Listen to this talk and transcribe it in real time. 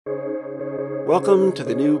Welcome to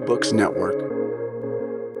the New Books Network.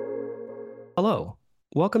 Hello.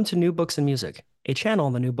 Welcome to New Books and Music, a channel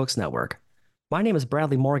on the New Books Network. My name is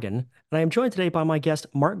Bradley Morgan, and I am joined today by my guest,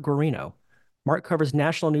 Mark Guarino. Mark covers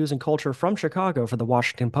national news and culture from Chicago for the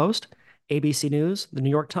Washington Post, ABC News, the New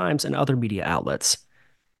York Times, and other media outlets.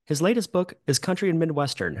 His latest book is Country and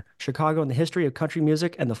Midwestern, Chicago and the History of Country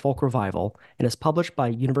Music and the Folk Revival, and is published by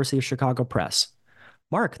University of Chicago Press.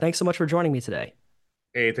 Mark, thanks so much for joining me today.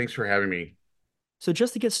 Hey, thanks for having me. So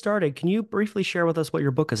just to get started, can you briefly share with us what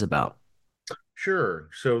your book is about? Sure.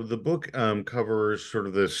 So the book covers sort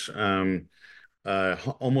of this almost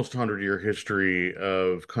 100-year history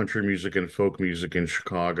of country music and folk music in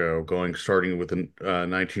Chicago, going starting with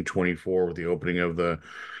 1924 with the opening of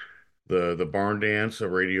the Barn Dance, a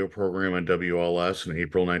radio program on WLS in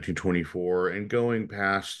April 1924, and going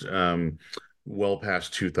past well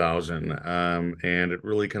past 2000. And it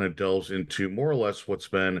really kind of delves into more or less what's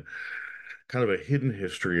been kind of a hidden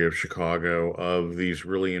history of Chicago of these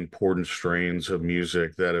really important strains of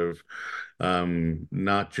music that have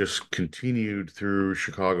not just continued through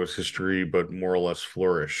Chicago's history, but more or less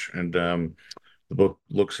flourish. And the book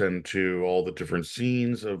looks into all the different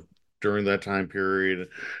scenes of during that time period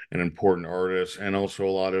and important artists, and also a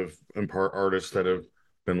lot of artists that have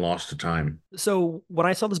been lost to time. So when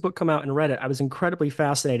I saw this book come out and read it, I was incredibly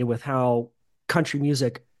fascinated with how country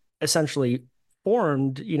music essentially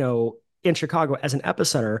formed, in Chicago as an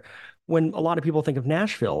epicenter when a lot of people think of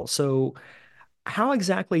Nashville. So how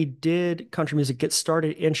exactly did country music get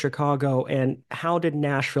started in Chicago, and how did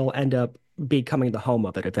Nashville end up becoming the home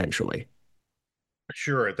of it eventually?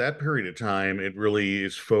 Sure, at that period of time, it really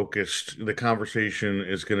is focused. The conversation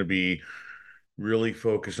is going to be really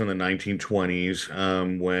focused on the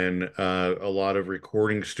 1920s, when a lot of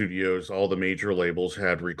recording studios, all the major labels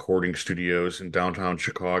had recording studios in downtown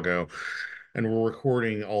Chicago, and were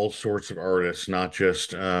recording all sorts of artists, not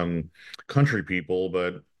just country people,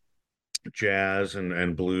 but jazz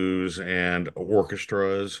and blues and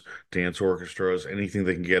orchestras, dance orchestras, anything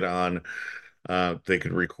they can get on, they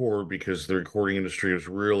could record because the recording industry was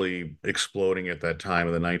really exploding at that time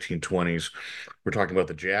in the 1920s. We're talking about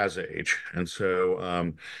the jazz age. And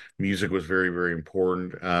so music was very, very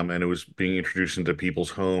important. And it was being introduced into people's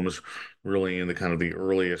homes really in the kind of the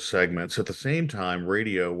earliest segments. At the same time,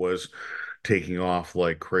 radio was taking off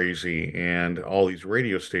like crazy, and all these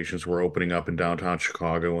radio stations were opening up in downtown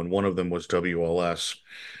Chicago. And one of them was WLS,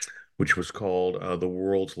 which was called the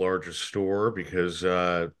world's largest store because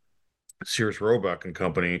Sears Roebuck and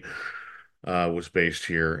Company was based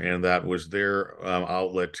here, and that was their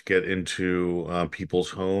outlet to get into people's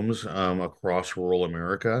homes across rural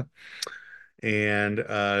America. And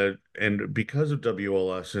because of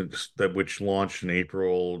WLS, that which launched in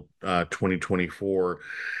April 2024,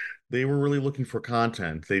 they were really looking for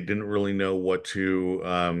content. They didn't really know what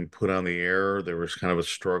to put on the air. There was kind of a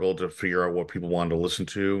struggle to figure out what people wanted to listen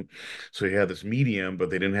to. So you had this medium, but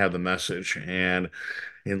they didn't have the message. And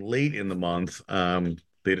late in the month,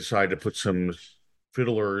 they decided to put some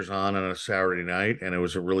fiddlers on a Saturday night, and it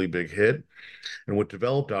was a really big hit. And what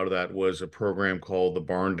developed out of that was a program called The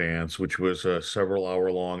Barn Dance, which was a several hour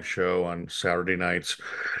long show on Saturday nights,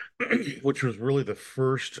 which was really the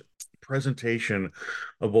first presentation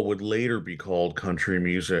of what would later be called country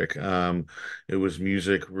music. It was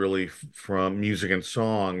music really from music and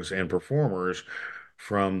songs and performers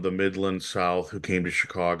from the Midland South who came to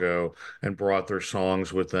Chicago and brought their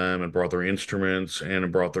songs with them and brought their instruments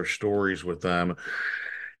and brought their stories with them.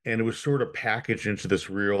 And it was sort of packaged into this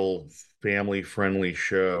real family friendly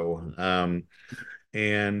show.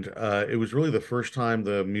 And it was really the first time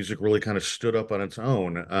the music really kind of stood up on its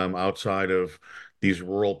own, outside of these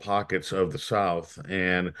rural pockets of the South,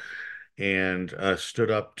 and stood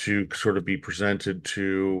up to sort of be presented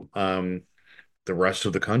to the rest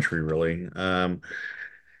of the country, really. And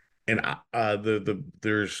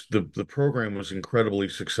the program was incredibly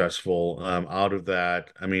successful. Out of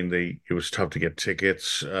that, I mean, it was tough to get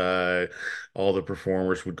tickets. All the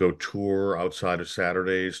performers would go tour outside of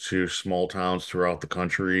Saturdays to small towns throughout the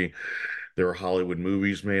country. There were Hollywood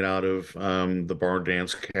movies made out of the Barn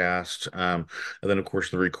Dance cast, and then of course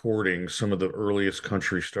the recordings. Some of the earliest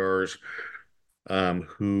country stars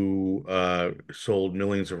who sold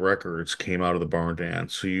millions of records came out of the barn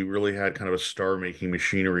dance. So you really had kind of a star-making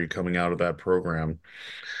machinery coming out of that program.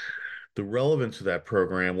 The relevance of that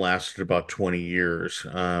program lasted about 20 years,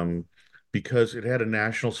 because it had a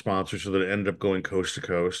national sponsor, so that it ended up going coast to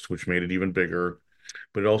coast, which made it even bigger.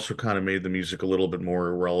 But it also kind of made the music a little bit more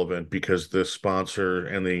irrelevant because the sponsor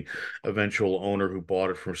and the eventual owner who bought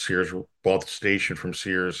it from Sears, bought the station from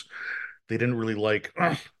Sears, they didn't really like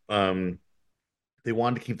um, They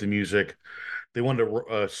wanted to keep the music. They wanted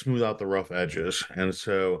to smooth out the rough edges, and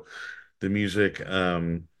so the music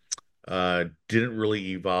didn't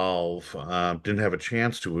really evolve, didn't have a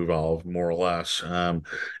chance to evolve, more or less,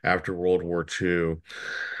 after World War II.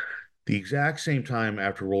 The exact same time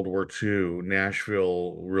after World War II,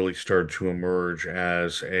 Nashville really started to emerge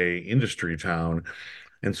as a industry town.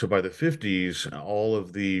 And so by the 50s, all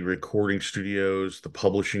of the recording studios, the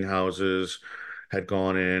publishing houses had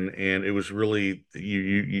gone in, and it was really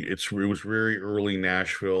it was very early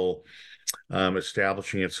Nashville,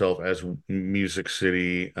 establishing itself as Music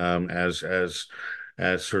City, as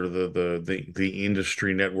sort of the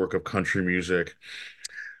industry network of country music,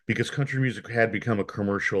 because country music had become a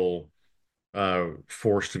commercial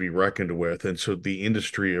force to be reckoned with, and so the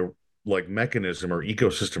industry, like mechanism or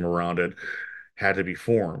ecosystem around it, had to be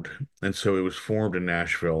formed, and so it was formed in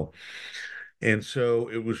Nashville, and so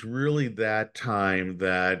it was really that time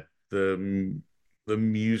that the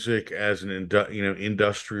music as an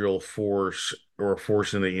industrial force or a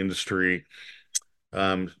force in the industry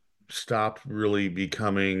um, stopped really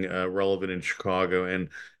becoming relevant in Chicago, and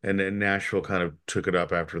then Nashville kind of took it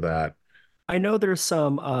up after that. I know there's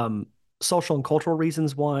some social and cultural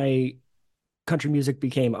reasons why country music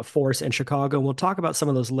became a force in Chicago. And we'll talk about some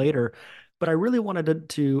of those later. But I really wanted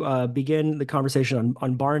to begin the conversation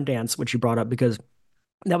on Barn Dance, which you brought up, because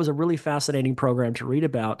that was a really fascinating program to read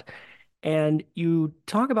about. And you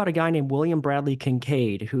talk about a guy named William Bradley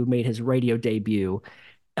Kincaid who made his radio debut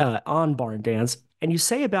on Barn Dance. And you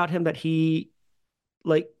say about him that his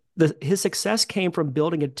success came from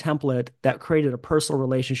building a template that created a personal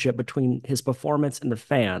relationship between his performance and the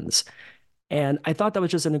fans. And I thought that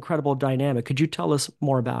was just an incredible dynamic. Could you tell us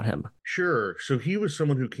more about him? Sure. So he was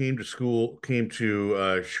someone who came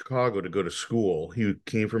to Chicago to go to school. He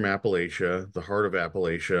came from Appalachia, the heart of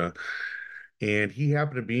Appalachia, and he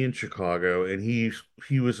happened to be in Chicago, and he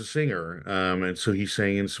was a singer, and so he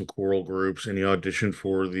sang in some choral groups, and he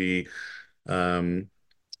auditioned um,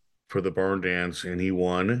 for the barn dance, and he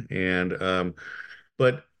won. And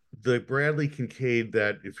but the Bradley Kincaid,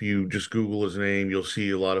 that if you just Google his name, you'll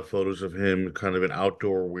see a lot of photos of him kind of in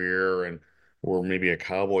outdoor wear and or maybe a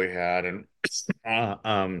cowboy hat, uh,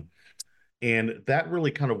 um and that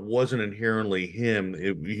really kind of wasn't inherently him.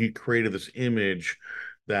 He created this image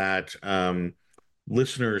that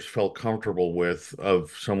listeners felt comfortable with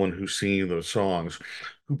of someone who's singing those songs.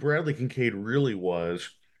 Who Bradley Kincaid really was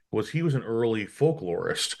he was an early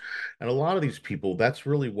folklorist. And a lot of these people, that's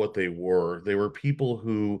really what they were. They were people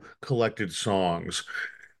who collected songs.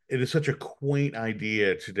 It is such a quaint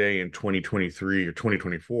idea today in 2023 or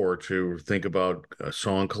 2024 to think about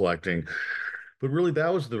song collecting. But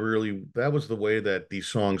that was the way that these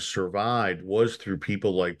songs survived, was through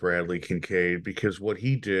people like Bradley Kincaid, because what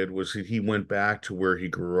he did was that he went back to where he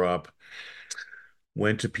grew up,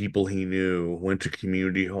 went to people he knew, went to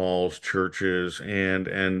community halls, churches,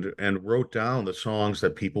 and wrote down the songs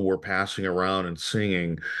that people were passing around and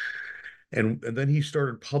singing. And then he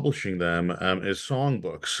started publishing them as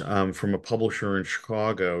songbooks from a publisher in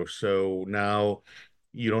Chicago. So now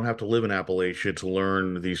you don't have to live in Appalachia to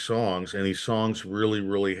learn these songs. And these songs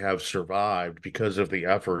really have survived because of the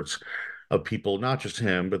efforts of people, not just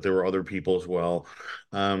him, but there were other people as well.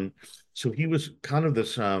 Um, so he was kind of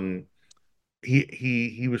this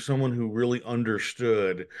he was someone who really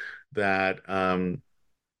understood that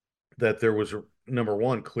that there was number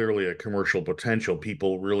one, clearly a commercial potential.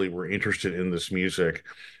 People really were interested in this music.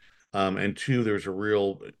 And two, there's a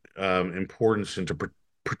real importance into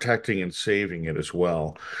protecting and saving it as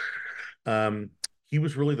well. Um, he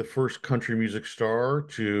was really the first country music star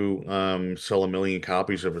to sell 1 million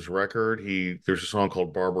copies of his record. There's a song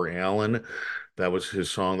called Barbara Allen. That was his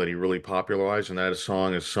song that he really popularized, and that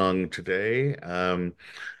song is sung today.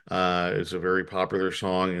 It's a very popular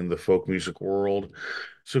song in the folk music world.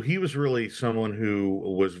 So he was really someone who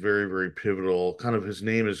was very pivotal. Kind of his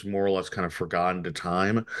name is more or less kind of forgotten to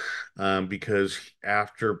time, because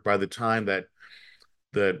by the time that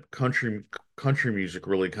country music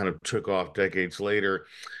really kind of took off decades later,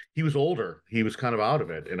 he was older. He was kind of out of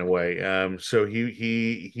it in a way. So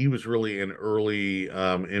he was really an early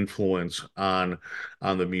influence on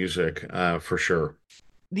the music for sure.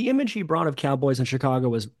 The image he brought of cowboys in Chicago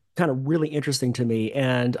was kind of really interesting to me.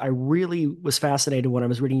 And I really was fascinated when I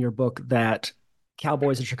was reading your book that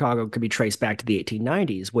cowboys in Chicago could be traced back to the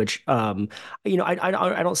 1890s, which, I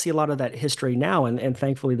don't see a lot of that history now. And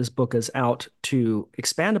thankfully, this book is out to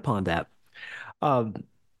expand upon that. Um,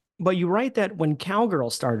 but you write that when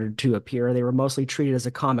cowgirls started to appear, they were mostly treated as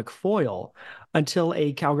a comic foil until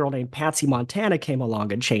a cowgirl named Patsy Montana came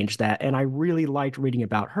along and changed that. And I really liked reading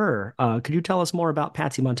about her. Could you tell us more about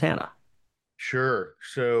Patsy Montana? Sure.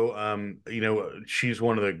 So, she's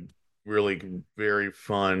one of the really very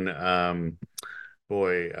fun,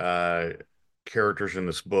 boy, characters in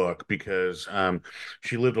this book because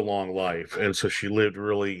she lived a long life, and so she lived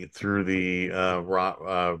really through the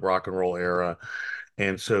rock and roll era,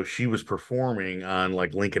 and so she was performing on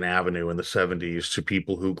like Lincoln Avenue in the 70s to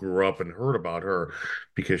people who grew up and heard about her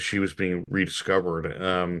because she was being rediscovered,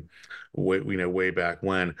 way back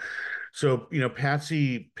when. So,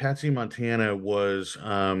 Patsy Montana was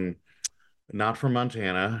not from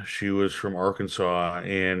Montana. She was from Arkansas,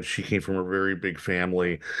 and she came from a very big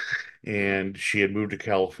family. And she had moved to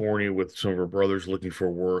California with some of her brothers looking for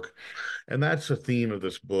work. And that's the theme of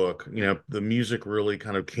this book. The music really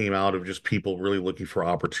kind of came out of just people really looking for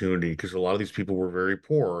opportunity because a lot of these people were very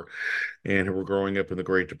poor and who were growing up in the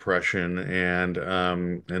Great Depression,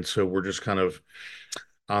 and so we're just kind of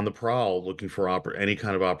on the prowl looking for any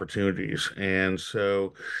kind of opportunities. And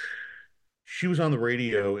so she was on the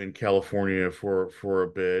radio in California for a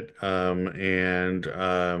bit, and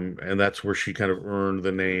that's where she kind of earned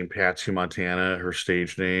the name Patsy Montana, her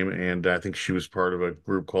stage name. And I think she was part of a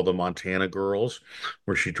group called the Montana Girls,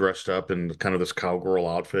 where she dressed up in kind of this cowgirl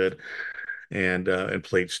outfit and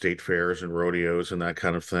played state fairs and rodeos and that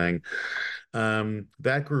kind of thing.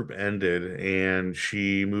 That group ended, and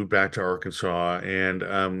she moved back to Arkansas.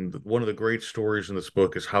 And one of the great stories in this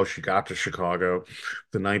book is how she got to Chicago,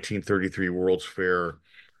 the 1933 World's Fair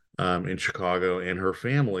in Chicago, and her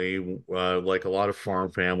family, like a lot of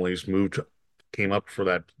farm families, came up for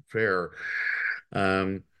that fair.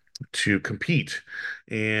 Um, to compete,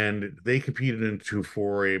 and they competed into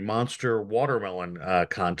for a monster watermelon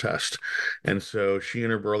contest. And so she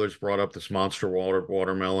and her brothers brought up this monster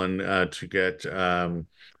watermelon to get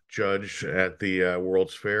judged at the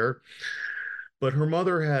World's Fair. But her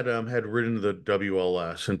mother had written to the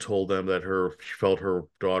WLS and told them that she felt her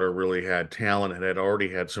daughter really had talent and had already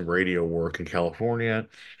had some radio work in California.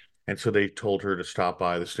 And so they told her to stop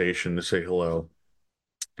by the station to say hello.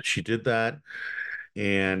 She did that,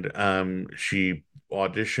 and she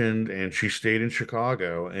auditioned, and she stayed in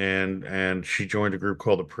Chicago, and she joined a group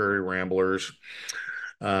called the Prairie Ramblers.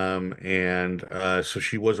 And So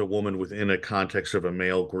she was a woman within a context of a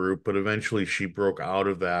male group, but eventually she broke out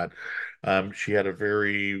of that. She had a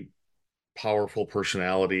very powerful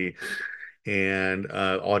personality, and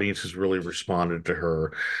audiences really responded to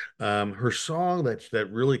her. Her song that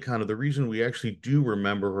really kind of the reason we actually do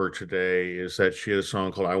remember her today is that she had a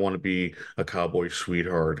song called "I Want to Be a Cowboy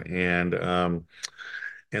Sweetheart," and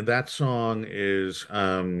that song is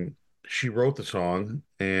she wrote the song,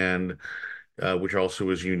 and which also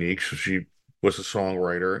is unique. So she was a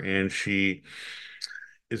songwriter, and she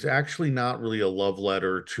is actually not really a love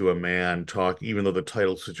letter to a man talk, even though the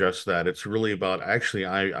title suggests that. It's really about actually,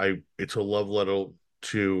 it's a love letter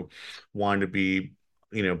to wanting to be,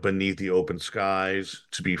 beneath the open skies,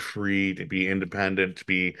 to be free, to be independent, to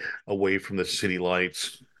be away from the city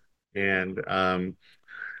lights. And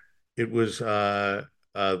it was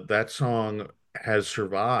that song has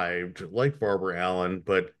survived like Barbara Allen,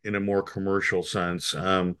 but in a more commercial sense.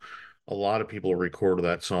 A lot of people recorded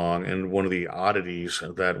that song, and one of the oddities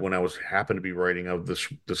that when I was happened to be writing of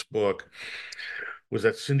this book was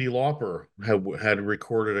that Cyndi Lauper had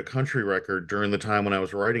recorded a country record during the time when I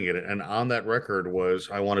was writing it, and on that record was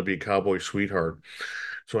 "I Want to Be a Cowboy Sweetheart."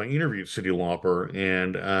 So I interviewed Cyndi Lauper,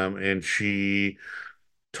 and she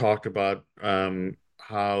talked about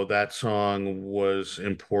how that song was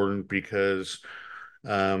important because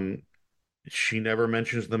um, she never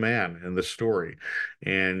mentions the man in the story.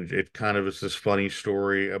 And it kind of is this funny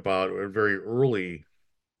story about a very early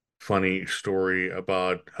funny story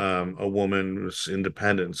about a woman's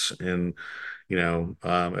independence in,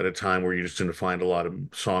 at a time where you just didn't find a lot of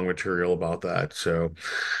song material about that. So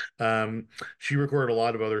um, she recorded a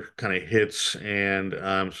lot of other kind of hits, and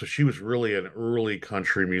so she was really an early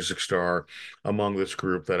country music star among this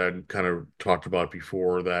group that I'd kind of talked about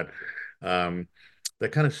before. Um,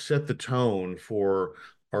 that kind of set the tone for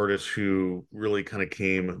artists who really kind of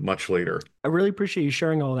came much later. I really appreciate you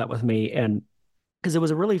sharing all that with me, and because it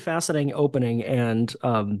was a really fascinating opening and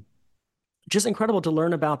just incredible to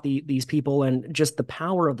learn about these people and just the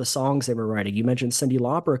power of the songs they were writing. You mentioned Cyndi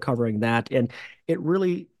Lauper covering that, and it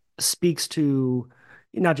really speaks to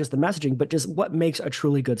not just the messaging, but just what makes a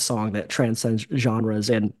truly good song that transcends genres.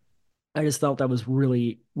 And I just felt that was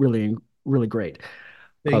really, really, really great.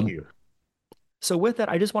 Thank Um, you. so with that,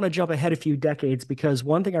 I just want to jump ahead a few decades because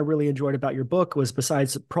one thing I really enjoyed about your book was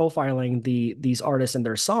besides profiling these artists and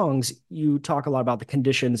their songs, you talk a lot about the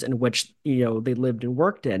conditions in which, they lived and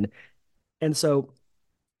worked in. And so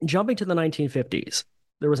jumping to the 1950s,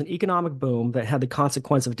 there was an economic boom that had the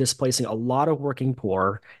consequence of displacing a lot of working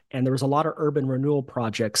poor, and there was a lot of urban renewal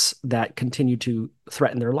projects that continued to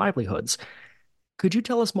threaten their livelihoods. Could you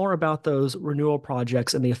tell us more about those renewal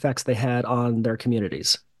projects and the effects they had on their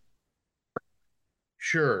communities?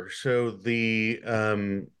 Sure. So the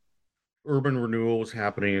urban renewal was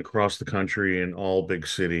happening across the country in all big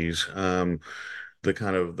cities. The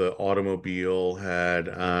kind of the automobile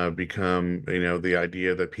had become, the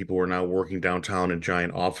idea that people were now working downtown in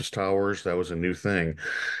giant office towers. That was a new thing.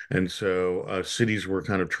 And so cities were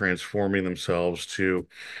kind of transforming themselves to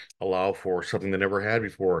allow for something they never had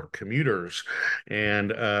before, commuters.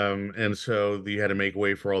 And so you had to make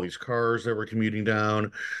way for all these cars that were commuting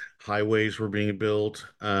down. Highways were being built.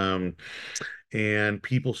 And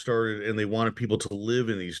people started, and they wanted people to live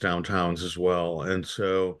in these downtowns as well. And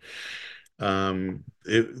so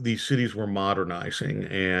these cities were modernizing,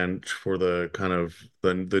 and for the kind of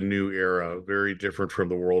the new era, very different from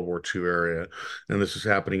the World War II area. And this is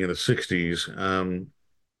happening in the 60s.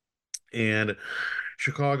 And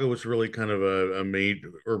Chicago was really kind of a made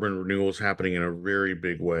urban renewals happening in a very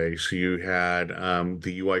big way. So you had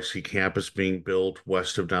the UIC campus being built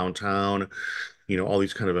west of downtown, all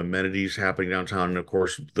these kind of amenities happening downtown, and of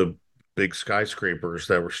course the big skyscrapers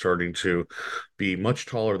that were starting to be much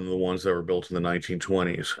taller than the ones that were built in the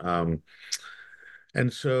 1920s.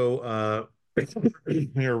 And so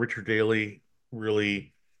Mayor Richard Daley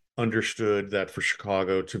really understood that for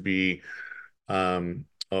Chicago to be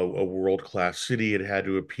a world-class city, it had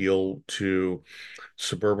to appeal to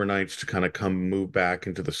suburbanites to kind of come move back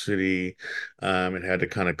into the city. It had to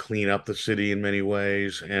kind of clean up the city in many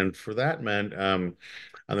ways. And for that meant on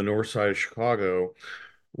the north side of Chicago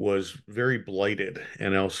was very blighted.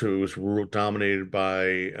 And also it was dominated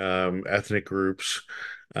by ethnic groups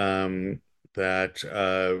um, that,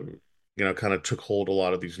 kind of took hold of a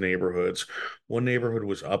lot of these neighborhoods. One neighborhood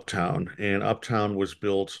was Uptown, and Uptown was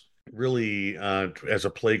built really as a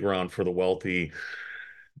playground for the wealthy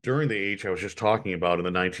during the age I was just talking about in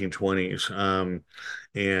the 1920s,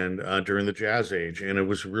 and during the Jazz Age. And it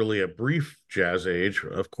was really a brief Jazz Age,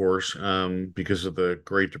 of course, because of the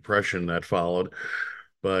Great Depression that followed.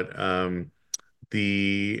 But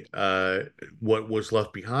the what was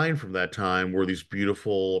left behind from that time were these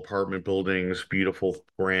beautiful apartment buildings, beautiful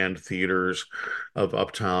grand theaters of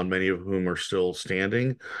Uptown, many of whom are still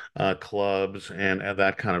standing, clubs, and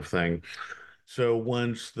that kind of thing. So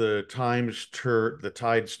once the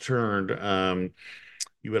tides turned,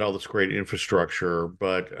 you had all this great infrastructure,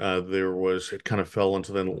 but it kind of fell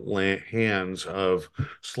into the hands of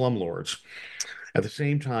slumlords. At the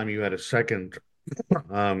same time, you had a second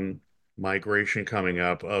um, migration coming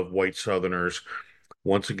up of white Southerners,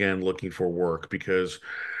 once again looking for work because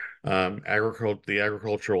the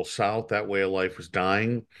agricultural South, that way of life was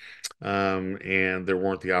dying, and there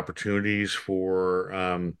weren't the opportunities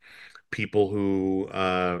for people who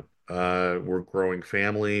were growing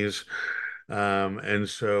families. And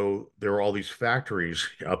so there were all these factories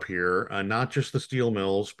up here, not just the steel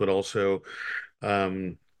mills, but also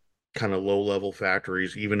um, kind of low-level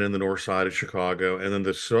factories, even in the north side of Chicago, and then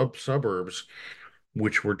the suburbs,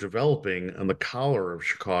 which were developing on the collar of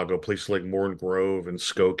Chicago, places like Morton Grove and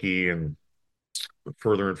Skokie, and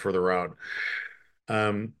further and further out.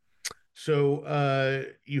 Um, so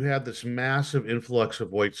you had this massive influx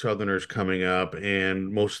of white Southerners coming up, and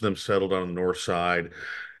most of them settled on the north side,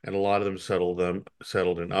 and a lot of them settled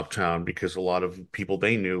in Uptown because a lot of people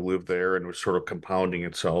they knew lived there, and was sort of compounding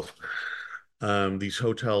itself. These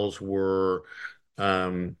hotels were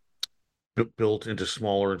um, built into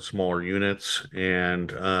smaller and smaller units,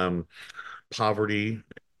 and poverty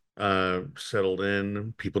settled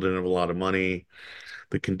in. People didn't have a lot of money.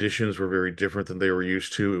 The conditions were very different than they were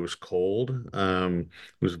used to. It was cold, it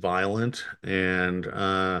was violent, and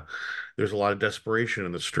there's a lot of desperation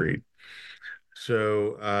in the street.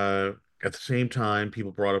 So at the same time,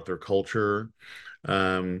 people brought up their culture,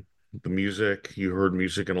 um, the music. You heard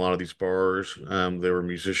music in a lot of these bars. There were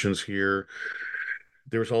musicians here.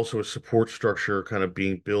 There was also a support structure kind of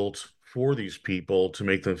being built for these people to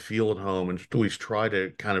make them feel at home and at least try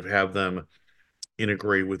to kind of have them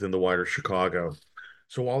integrate within the wider Chicago.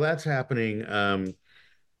 So while that's happening,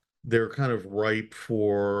 they're kind of ripe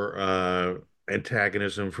for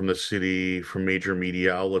antagonism from the city, from major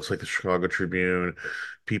media outlets like the Chicago Tribune.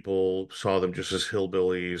 People saw them just as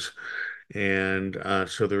hillbillies. And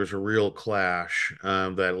so there was a real clash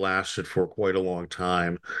that lasted for quite a long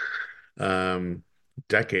time, um,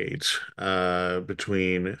 decades,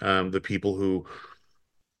 between the people who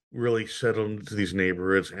really settled into these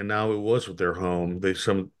neighborhoods, and now it was their home.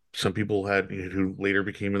 Some people had who later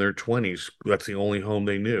became in their 20s. That's the only home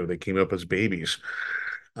they knew. They came up as babies.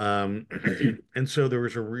 Um, and so there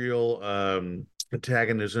was a real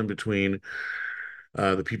antagonism between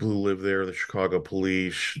the people who live there, the Chicago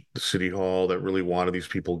police, the city hall, that really wanted these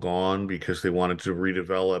people gone because they wanted to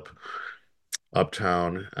redevelop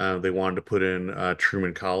uptown. They wanted to put in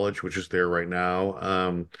Truman College, which is there right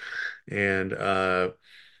now.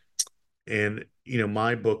 And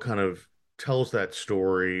my book kind of tells that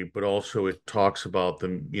story, but also it talks about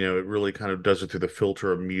them. It really kind of does it through the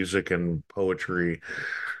filter of music and poetry,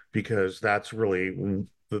 because that's really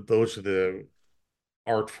those are the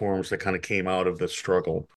art forms that kind of came out of the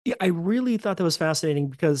struggle. Yeah, I really thought that was fascinating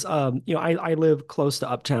because, I live close to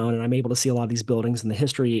Uptown and I'm able to see a lot of these buildings and the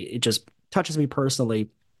history. It just touches me personally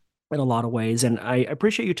in a lot of ways. And I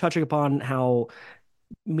appreciate you touching upon how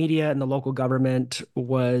media and the local government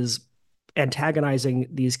was antagonizing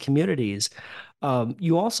these communities.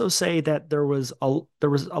 You also say that there was a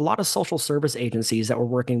lot of social service agencies that were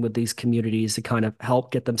working with these communities to kind of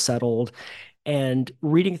help get them settled. And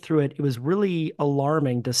reading through it, it was really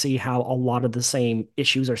alarming to see how a lot of the same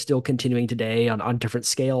issues are still continuing today on different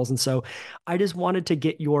scales. And so I just wanted to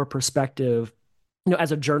get your perspective,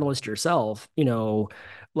 as a journalist yourself,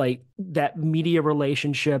 like that media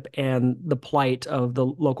relationship and the plight of the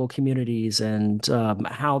local communities and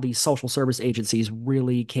how these social service agencies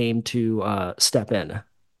really came to step in.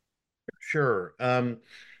 Sure.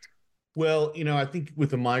 Well, I think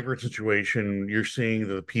with the migrant situation, you're seeing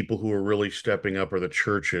the people who are really stepping up are the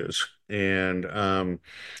churches and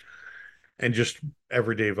just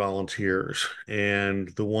everyday volunteers, and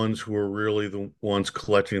the ones who are really the ones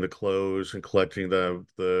collecting the clothes and collecting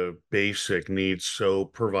the basic needs, so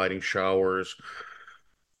providing showers,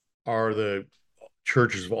 are the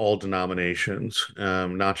churches of all denominations,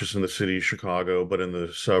 not just in the city of Chicago, but in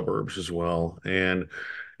the suburbs as well. And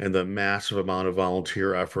the massive amount of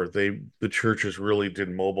volunteer effort, the churches really did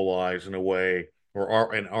mobilize in a way, or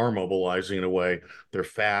are mobilizing in a way. They're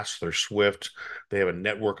fast, they're swift, they have a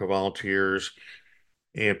network of volunteers,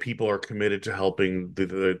 and people are committed to helping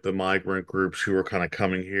the migrant groups who are kind of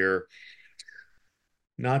coming here,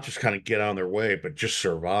 not just kind of get on their way, but just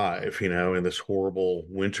survive, in this horrible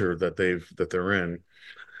winter that they're in.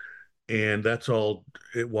 And that's all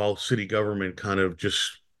while city government kind of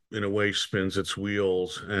just in a way spins its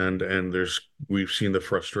wheels, and we've seen the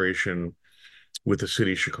frustration with the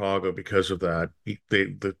city of Chicago because of that.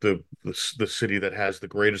 The city that has the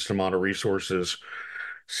greatest amount of resources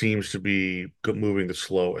seems to be moving the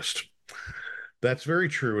slowest. That's very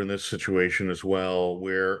true in this situation as well,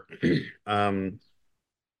 where um,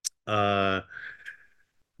 uh,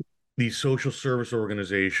 these social service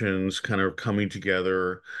organizations kind of coming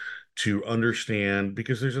together to understand,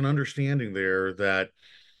 because there's an understanding there that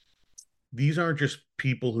these aren't just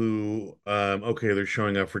people who, okay, they're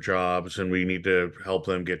showing up for jobs and we need to help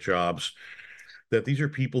them get jobs. That these are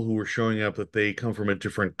people who are showing up, that they come from a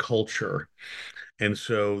different culture. And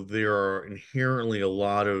so there are inherently a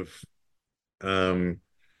lot of um,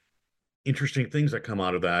 interesting things that come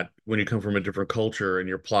out of that when you come from a different culture and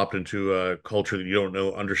you're plopped into a culture that you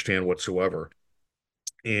don't understand whatsoever.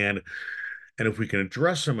 And and if we can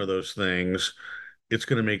address some of those things, it's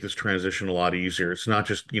going to make this transition a lot easier. It's not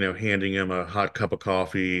just, handing him a hot cup of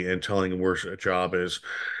coffee and telling him where a job is.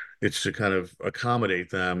 It's to kind of accommodate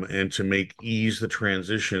them and to make ease the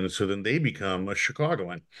transition so then they become a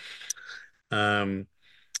Chicagoan. Um,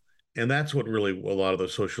 and that's what really a lot of the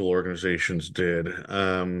social organizations did.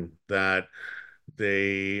 That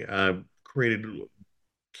they created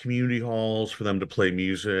community halls for them to play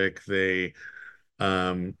music.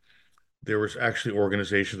 Um, There was actually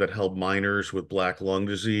organizations that helped miners with black lung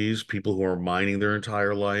disease, people who are mining their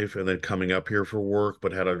entire life and then coming up here for work,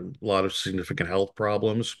 but had a lot of significant health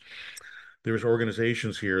problems. There was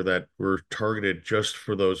organizations here that were targeted just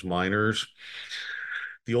for those miners.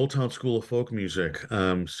 The Old Town School of Folk Music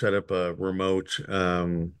set up a remote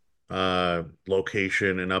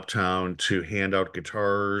location in Uptown to hand out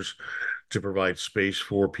guitars, to provide space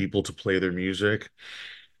for people to play their music,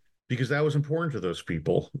 because that was important to those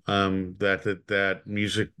people. That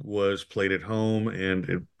music was played at home, and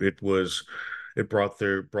it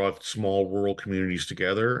brought small rural communities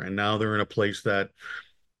together, and now they're in a place that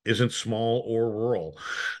isn't small or rural.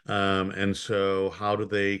 And so how do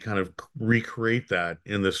they kind of recreate that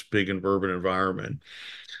in this big and urban environment?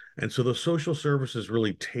 And so the social services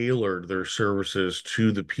really tailored their services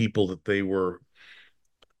to the people that they were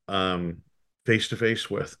um, face to face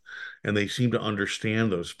with, and they seem to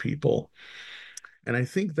understand those people. And I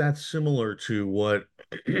think that's similar to what,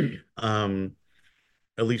 um,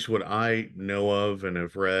 at least what I know of and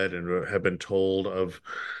have read and have been told of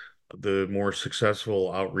the more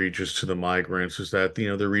successful outreaches to the migrants is that,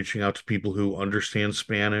 they're reaching out to people who understand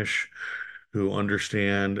Spanish, who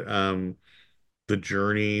understand the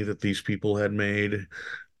journey that these people had made,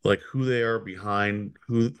 like who they are behind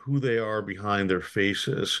their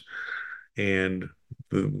faces, and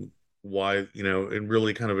the why, and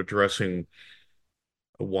really kind of addressing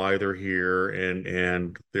why they're here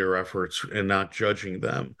and their efforts and not judging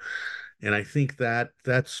them. And I think that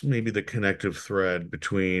that's maybe the connective thread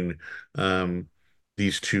between um,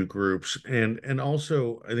 these two groups. And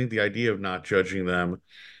also, I think the idea of not judging them,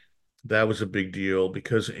 that was a big deal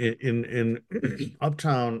because in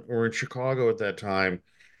Uptown or in Chicago at that time,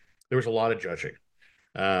 there was a lot of judging.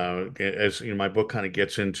 As my book kind of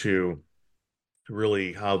gets into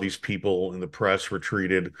really how these people in the press were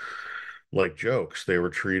treated like jokes. They were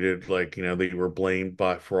treated like, they were blamed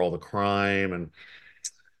for all the crime,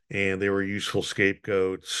 and they were useful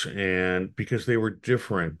scapegoats, and because they were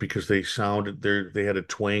different, because they had a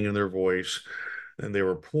twang in their voice, and they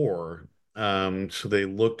were poor, so they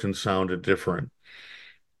looked and sounded different,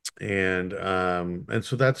 and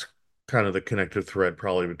so that's kind of the connective thread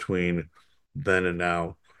probably between then and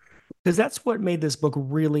now. Because that's what made this book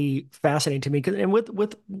really fascinating to me. 'Cause- And with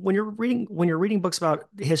when you're reading books about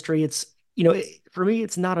history, it's for me,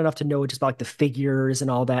 it's not enough to know just about like the figures and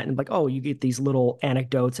all that, and like, oh, you get these little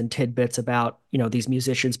anecdotes and tidbits about these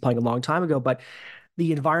musicians playing a long time ago, but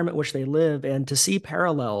the environment in which they live and to see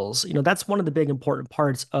parallels, that's one of the big important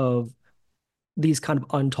parts of these kind of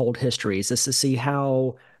untold histories is to see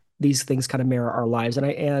how these things kind of mirror our lives,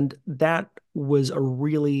 and that was a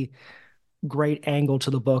really great angle to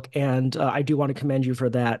the book, and I do want to commend you for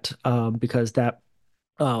that because that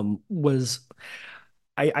was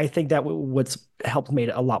I think that what's helped made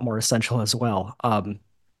it a lot more essential as well.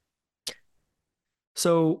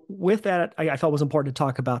 So with that, I felt it was important to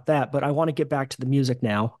talk about that, but I want to get back to the music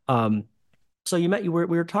now. So we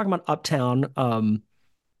were talking about Uptown,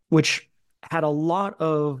 which had a lot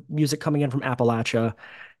of music coming in from Appalachia.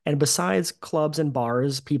 And besides clubs and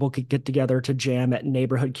bars, people could get together to jam at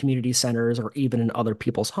neighborhood community centers or even in other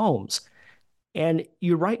people's homes. And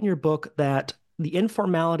you write in your book that the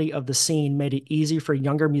informality of the scene made it easy for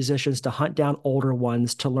younger musicians to hunt down older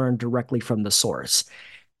ones to learn directly from the source.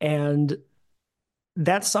 And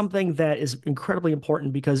that's something that is incredibly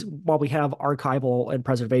important because while we have archival and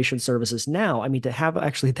preservation services now, I mean, to have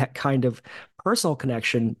actually that kind of personal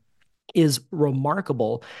connection is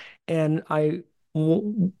remarkable. And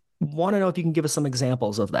want to know if you can give us some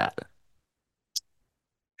examples of that.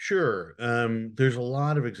 Sure. There's a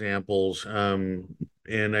lot of examples,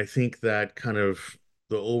 and I think that kind of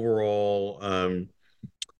the overall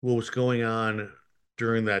what was going on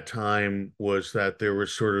during that time was that there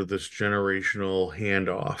was sort of this generational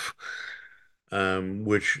handoff,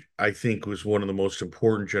 which I think was one of the most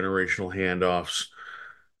important generational handoffs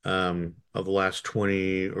of the last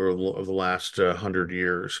 20 or of the last 100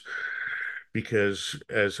 years. Because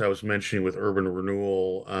as I was mentioning with urban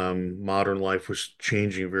renewal, modern life was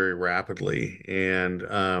changing very rapidly. And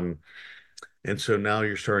so now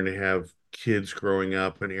you're starting to have kids growing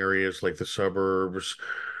up in areas like the suburbs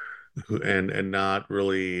and not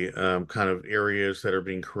really kind of areas that are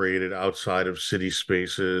being created outside of city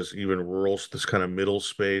spaces, even rural, this kind of middle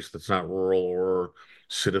space that's not rural or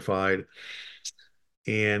citified.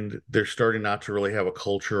 And they're starting not to really have a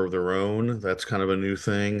culture of their own. That's kind of a new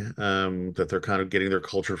thing, that they're kind of getting their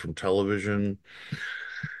culture from television.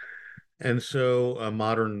 And so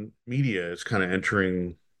modern media is kind of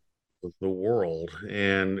entering the world.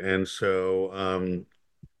 And so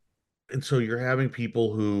you're having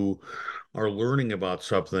people who are learning about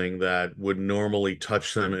something that would normally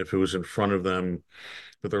touch them if it was in front of them,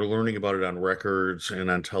 but they're learning about it on records and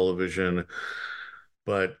on television,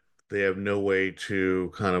 but they have no way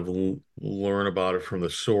to kind of learn about it from the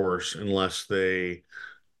source unless they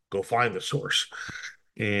go find the source.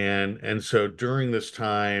 And so during this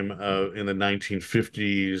time in the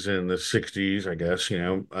 1950s and the 60s, I guess,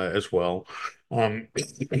 as well, um,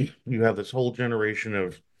 you have this whole generation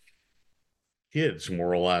of kids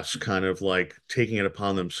more or less kind of like taking it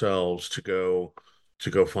upon themselves to go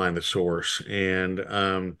find the source, and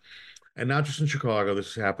not just in Chicago. This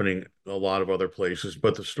is happening a lot of other places,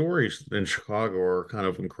 but the stories in Chicago are kind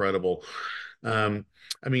of incredible. I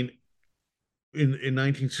mean, in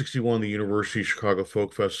 1961, the University of Chicago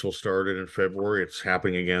Folk Festival started in February. It's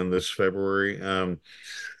happening again this February.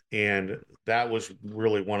 And that was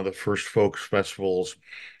really one of the first folk festivals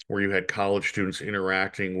where you had college students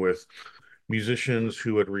interacting with musicians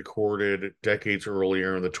who had recorded decades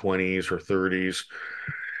earlier in the 20s or 30s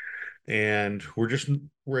and were just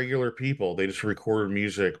regular people. They just recorded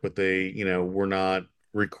music, but they, were not.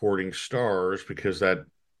 recording stars because that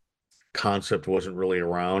concept wasn't really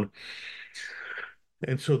around.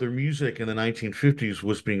 And so their music in the 1950s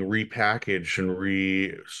was being repackaged and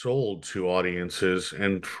resold to audiences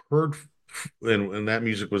and heard, and that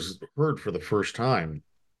music was heard for the first time.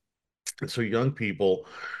 And so young people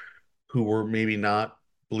who were maybe not,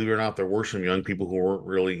 believe it or not, there were some young people who weren't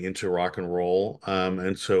really into rock and roll.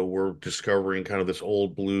 And so we're discovering kind of this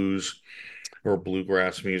old blues or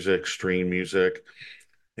bluegrass music, stream music,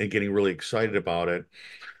 and getting really excited about it.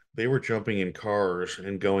 They were jumping in cars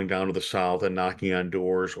and going down to the South and knocking on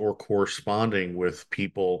doors or corresponding with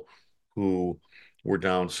people who were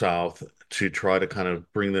down south to try to kind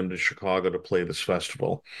of bring them to Chicago to play this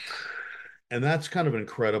festival. And that's kind of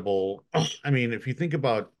incredible. I mean, if you think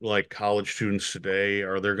about like college students today,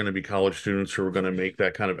 are there going to be college students who are going to make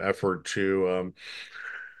that kind of effort to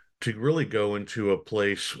really go into a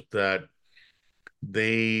place that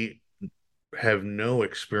they have no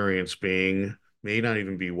experience being, may not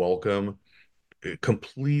even be welcome?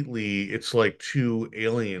 Completely, it's like two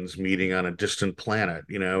aliens meeting on a distant planet.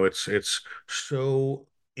 It's so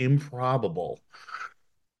improbable.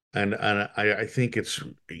 And I think it's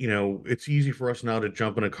easy for us now to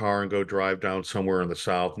jump in a car and go drive down somewhere in the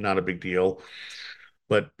South, not a big deal.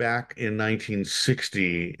 But back in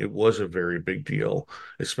 1960, it was a very big deal,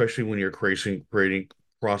 especially when you're crossing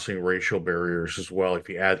racial barriers as well, if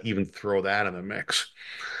you add even throw that in the mix.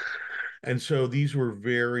 And so these were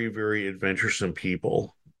very, very adventuresome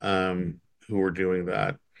people who were doing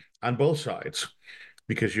that on both sides,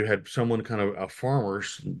 because you had someone kind of a farmer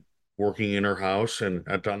working in her house and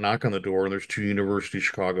at a knock on the door, and there's two University of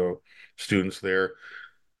Chicago students there,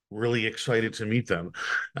 really excited to meet them.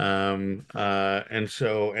 And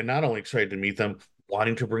not only excited to meet them,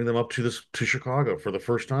 wanting to bring them up to Chicago for the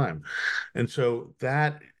first time. And so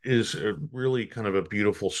that is a really kind of a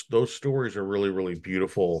beautiful, those stories are really, really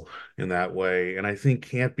beautiful in that way. And I think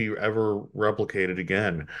can't be ever replicated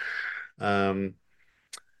again. Um,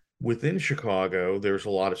 Within Chicago, there's a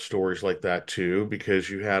lot of stories like that too,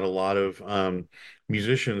 because you had a lot of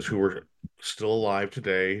musicians who were still alive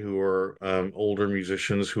today, who are older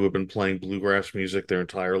musicians who have been playing bluegrass music their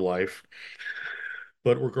entire life.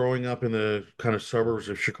 But we're growing up in the kind of suburbs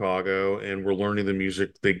of Chicago, and we're learning the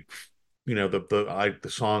music. The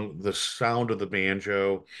sound of the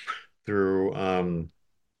banjo through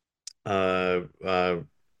uh, uh,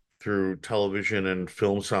 through television and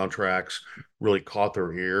film soundtracks really caught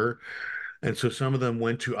their ear. And so some of them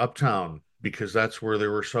went to Uptown because that's where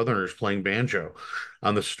there were Southerners playing banjo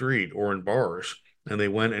on the street or in bars. And they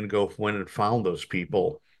went and found those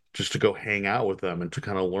people just to go hang out with them and to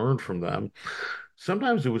kind of learn from them.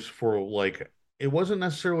 Sometimes it was for like, it wasn't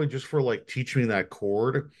necessarily just for like teach me that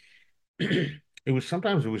chord.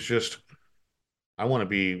 Sometimes it was just I want to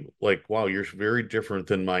be like, wow, you're very different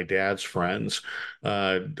than my dad's friends.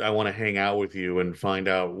 I want to hang out with you and find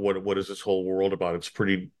out what is this whole world about. It's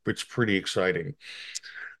pretty exciting.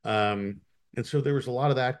 Um, and so there was a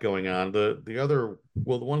lot of that going on.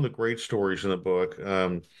 One of the great stories in the book,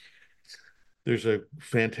 there's a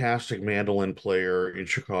fantastic mandolin player in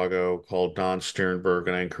Chicago called Don Sternberg,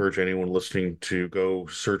 and I encourage anyone listening to go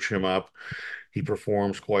search him up. He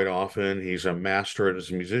performs quite often. He's a master at his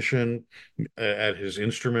musician, at his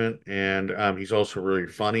instrument, and he's also really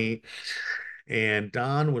funny. And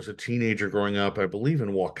Don was a teenager growing up, I believe,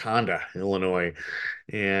 in Wakanda, Illinois,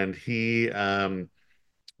 and he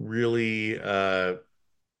really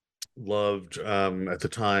loved at the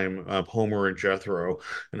time Homer and Jethro.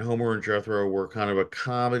 And Homer and Jethro were kind of a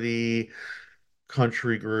comedy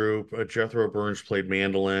country group. Jethro Burns played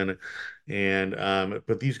mandolin, and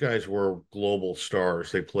but these guys were global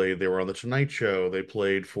stars. They were on the Tonight Show. They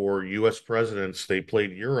played for U.S. presidents. They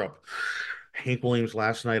played Europe. Hank Williams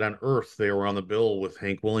last night on Earth. They were on the bill with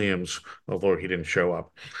Hank Williams, although he didn't show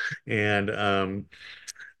up. And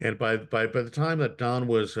by the time that Don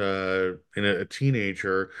was a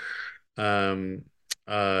teenager, um,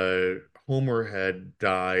 uh, Homer had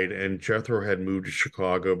died, and Jethro had moved to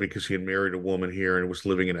Chicago because he had married a woman here and was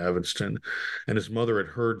living in Evanston. And his mother had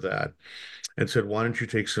heard that and said, "Why don't you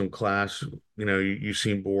take some class? You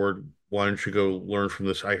seem bored. Why don't you go learn from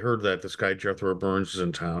this? I heard that this guy Jethro Burns is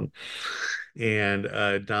in town." And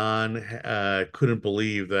Don couldn't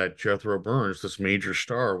believe that Jethro Burns, this major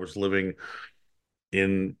star, was living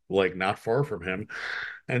in like not far from him.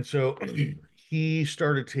 And so he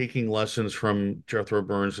started taking lessons from Jethro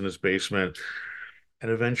Burns in his basement. And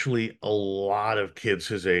eventually, a lot of kids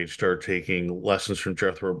his age started taking lessons from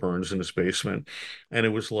Jethro Burns in his basement. And it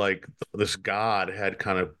was like this god had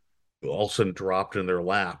kind of all of a sudden dropped in their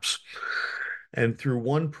laps. And through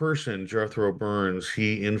one person, Jethro Burns,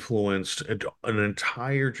 he influenced an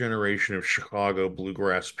entire generation of Chicago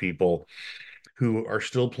bluegrass people who are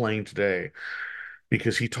still playing today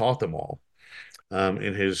because he taught them all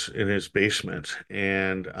in his basement.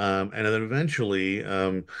 And then eventually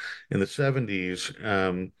in the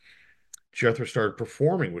 70s, Jethro started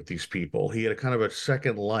performing with these people. He had a kind of a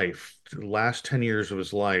second life. The last 10 years of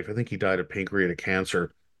his life, I think he died of pancreatic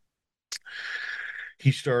cancer.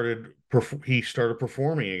 He started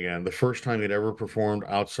performing again. The first time he'd ever performed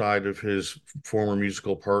outside of his former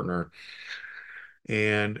musical partner.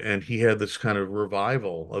 And he had this kind of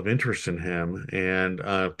revival of interest in him, and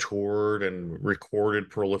toured and recorded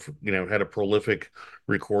prolific, had a prolific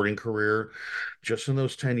recording career just in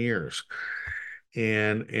those 10 years.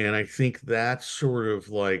 And I think that's sort of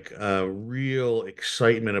like a real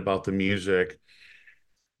excitement about the music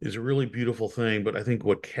is a really beautiful thing. But I think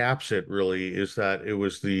what caps it really is that it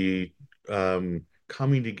was the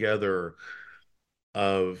coming together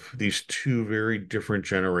of these two very different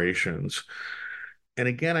generations. And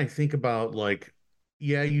again, I think about like,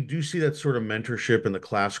 yeah, you do see that sort of mentorship in the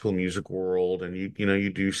classical music world, and you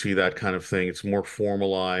do see that kind of thing. It's more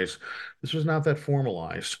formalized. This was not that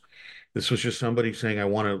formalized. This was just somebody saying, I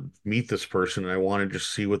want to meet this person and I want to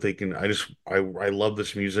just see what they can. I love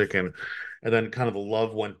this music, and then kind of the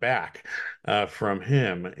love went back from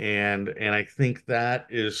him. And I think that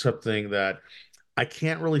is something that I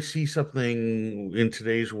can't really see something in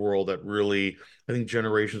today's world that really, I think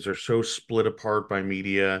generations are so split apart by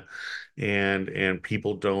media, and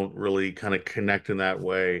people don't really kind of connect in that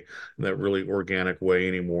way, in that really organic way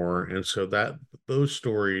anymore. And so that those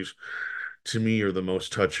stories to me are the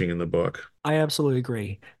most touching in the book. I absolutely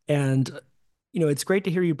agree. And it's great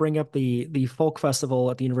to hear you bring up the folk festival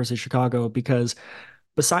at the University of Chicago because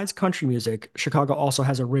besides country music, Chicago also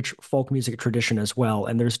has a rich folk music tradition as well.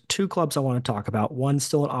 And there's two clubs I want to talk about. One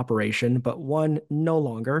still in operation, but one no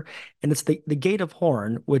longer. And it's the Gate of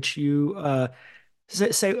Horn, which you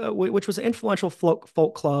which was an influential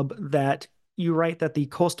folk club that you write that the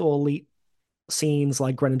coastal elite scenes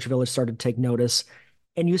like Greenwich Village started to take notice.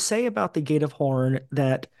 And you say about the Gate of Horn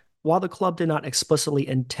that while the club did not explicitly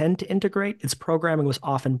intend to integrate, its programming was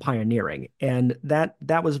often pioneering. And that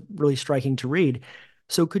was really striking to read.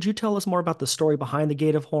 So could you tell us more about the story behind the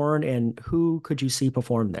Gate of Horn and who could you see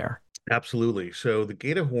perform there? Absolutely. So the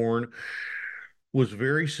Gate of Horn was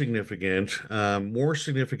very significant, more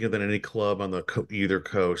significant than any club on the either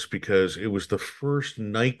coast because it was the first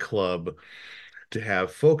nightclub to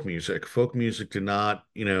have folk music. Folk music did not,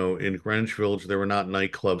 in Greenwich Village, there were not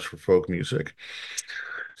nightclubs for folk music.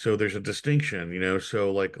 So there's a distinction,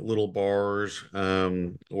 so like little bars,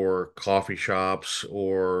 or coffee shops,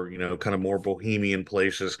 or, kind of more bohemian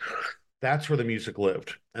places. That's where the music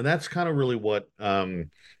lived. And that's kind of really what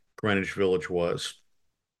Greenwich Village was.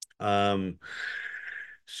 Um,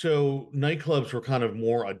 so nightclubs were kind of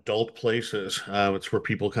more adult places. It's where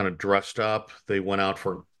people kind of dressed up. They went out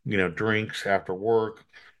for, drinks after work.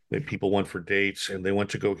 People went for dates and they went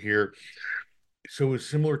to go here. So it was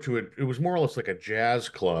similar to it. It was more or less like a jazz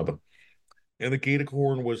club. And the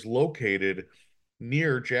Gatorcorn was located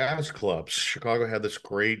near jazz clubs. Chicago had this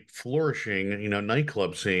great flourishing,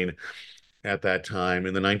 nightclub scene at that time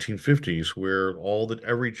in the 1950s, where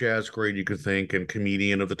every jazz grade you could think and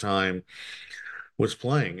comedian of the time was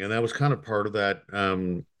playing, and that was kind of part of that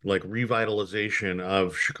like revitalization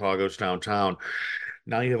of Chicago's downtown.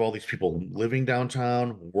 Now you have all these people living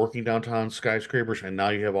downtown, working downtown, skyscrapers, and now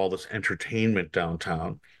you have all this entertainment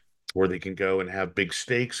downtown where they can go and have big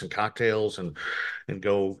steaks and cocktails and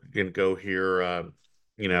go hear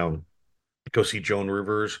you know go see Joan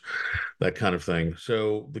Rivers, that kind of thing.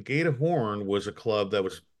 So the Gate of Horn was a club that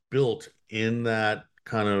was built in that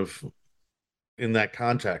context.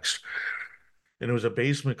 And it was a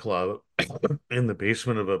basement club in the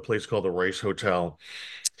basement of a place called the Rice Hotel.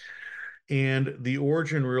 And the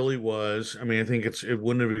origin really was, I mean, I think it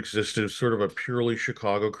wouldn't have existed. It's sort of a purely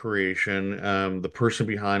Chicago creation. The person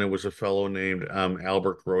behind it was a fellow named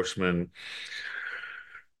Albert Grossman,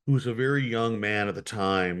 who was a very young man at the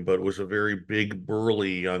time, but was a very big,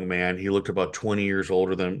 burly young man. He looked about 20 years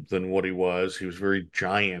older than what he was. He was very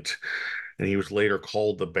giant, and he was later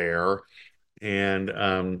called the Bear.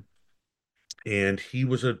 And and he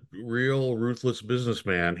was a real ruthless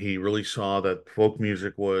businessman. He really saw that folk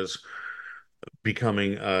music was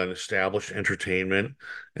becoming an established entertainment,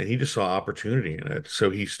 and he just saw opportunity in it.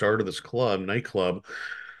 So he started this nightclub,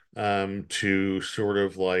 to sort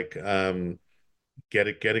of like get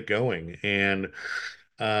it going. And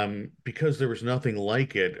because there was nothing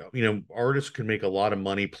like it, artists could make a lot of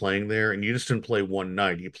money playing there, and you just didn't play one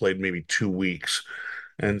night. You played maybe 2 weeks.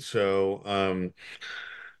 And so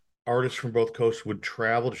artists from both coasts would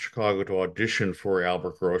travel to Chicago to audition for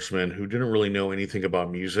Albert Grossman, who didn't really know anything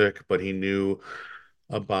about music, but he knew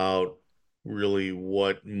about really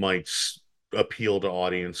what might appeal to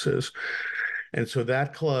audiences. And so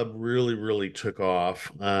that club really, really took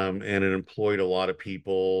off, and it employed a lot of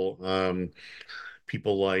people.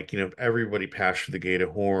 People like, everybody passed through the gate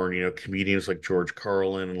of horn, comedians like George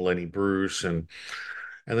Carlin and Lenny Bruce. And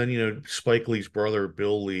then, Spike Lee's brother,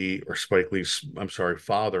 Bill Lee, or Spike Lee's, I'm sorry,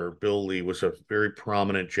 father, Bill Lee, was a very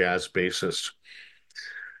prominent jazz bassist.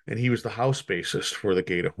 And he was the house bassist for the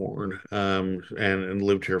Gate of Horn, and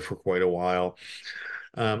lived here for quite a while.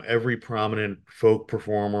 Every prominent folk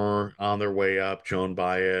performer on their way up, Joan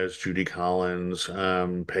Baez, Judy Collins,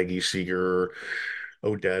 Peggy Seeger,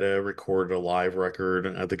 Odetta recorded a live record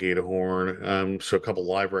at the Gate of Horn. So a couple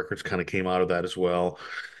live records kind of came out of that as well.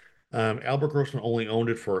 Albert Grossman only owned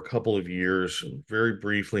it for a couple of years, very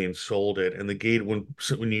briefly, and sold it. And the Gate, when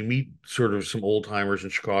you meet sort of some old timers in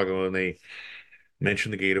Chicago and they mention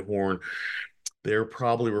the Gate of Horn, they're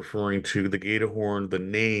probably referring to the Gate of Horn. The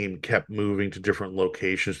name kept moving to different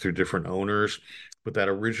locations through different owners, but that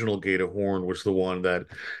original Gate of Horn was the one that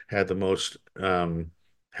had the most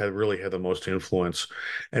had the most influence.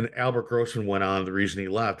 And Albert Grossman went on. The reason he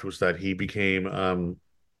left was that he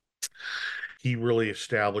really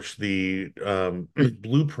established the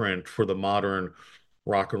blueprint for the modern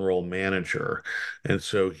rock and roll manager. And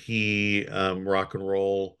so rock and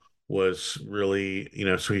roll was really,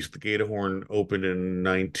 so the Gatorhorn opened in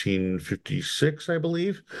 1956, I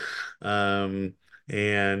believe. Um,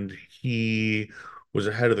 and he was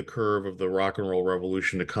ahead of the curve of the rock and roll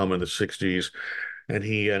revolution to come in the 60s. And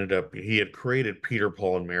he had created Peter,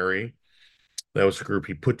 Paul, and Mary. That was a group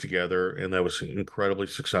he put together, and that was incredibly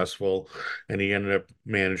successful. And he ended up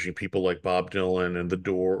managing people like Bob Dylan and the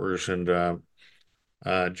Doors and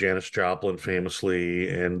Janis Joplin, famously,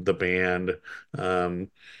 and the band. Um,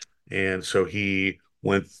 and so he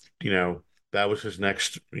went, that was his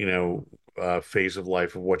next, phase of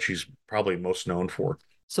life of what she's probably most known for.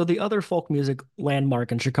 So the other folk music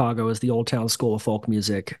landmark in Chicago is the Old Town School of Folk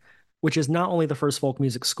Music, which is not only the first folk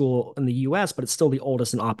music school in the US, but it's still the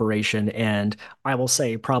oldest in operation, and I will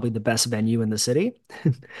say probably the best venue in the city.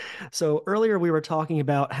 So earlier we were talking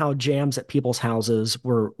about how jams at people's houses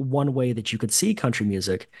were one way that you could see country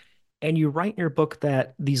music. And you write in your book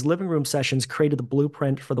that these living room sessions created the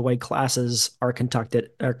blueprint for the way classes are conducted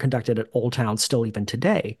at Old Town still even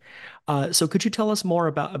today. So could you tell us more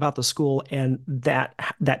about the school and that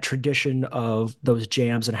tradition of those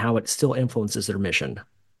jams and how it still influences their mission?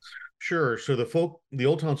 Sure. So the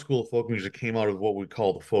Old Town School of Folk Music came out of what we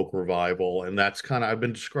call the folk revival, and that's kind of I've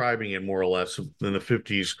been describing it more or less in the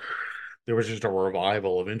 50s. There was just a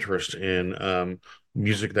revival of interest in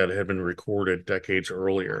music that had been recorded decades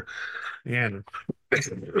earlier, and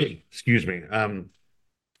excuse me, and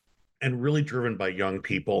really driven by young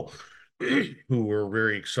people who were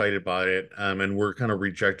very excited by it, and were kind of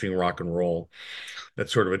rejecting rock and roll.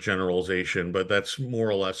 That's sort of a generalization, but that's more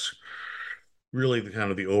or less really the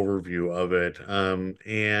kind of the overview of it.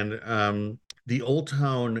 And the Old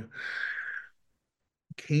Town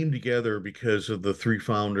came together because of the three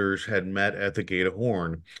founders had met at the Gate of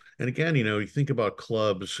Horn. And again, you think about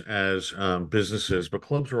clubs as businesses, but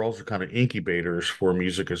clubs are also kind of incubators for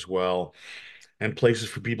music as well, and places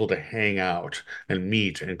for people to hang out and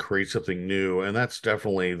meet and create something new. And that's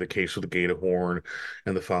definitely the case with the Gate of Horn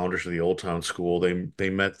and the founders of the Old Town School. They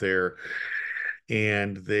met there,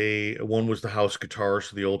 and one was the house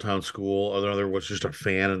guitarist of the Old Town School, another was just a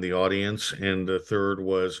fan in the audience, and the third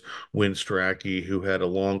was Win Strachey, who had a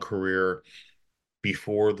long career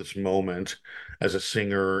before this moment as a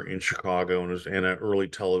singer in Chicago, and an early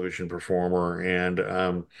television performer, and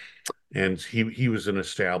he was an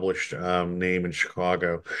established name in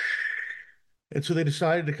Chicago. And so they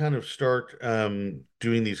decided to kind of start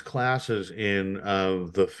doing these classes in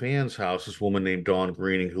the fan's house, this woman named Dawn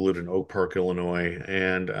Greening, who lived in Oak Park, Illinois,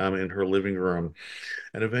 and in her living room.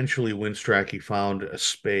 And eventually, Winstrachey found a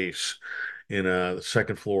space in the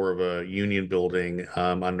second floor of a union building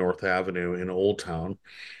on North Avenue in Old Town.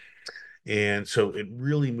 And so it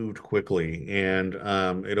really moved quickly. And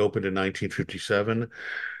it opened in 1957,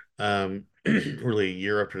 really a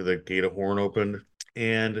year after the Gate of Horn opened.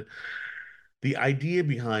 And the idea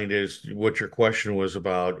behind it is what your question was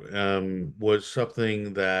about, was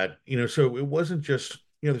something that, so it wasn't just,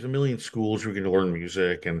 there's a million schools where you can learn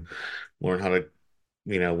music and learn how to,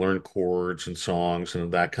 learn chords and songs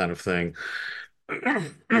and that kind of thing.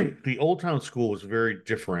 The Old Town School was very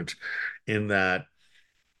different in that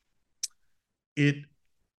it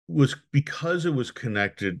was because it was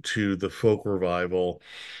connected to the folk revival.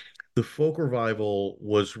 The folk revival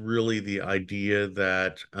was really the idea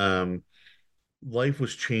that life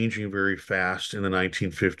was changing very fast in the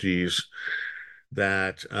 1950s,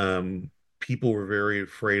 that people were very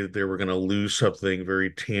afraid that they were going to lose something very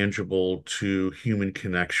tangible to human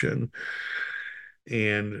connection.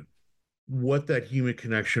 And what that human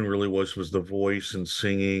connection really was the voice and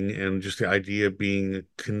singing and just the idea of being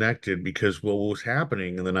connected, because what was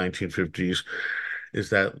happening in the 1950s is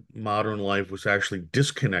that modern life was actually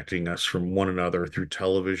disconnecting us from one another through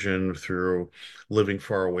television, through living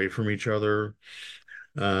far away from each other,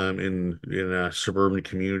 in suburban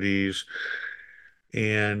communities,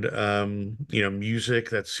 and music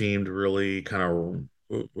that seemed really kind of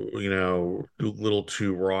a little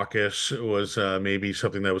too raucous. It was maybe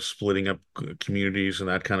something that was splitting up communities and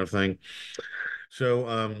that kind of thing.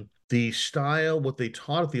 So the style, what they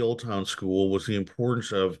taught at the Old Town School was the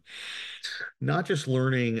importance of not just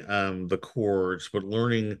learning the chords, but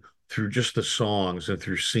learning through just the songs and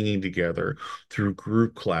through singing together, through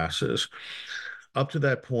group classes. Up to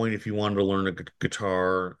that point, if you wanted to learn a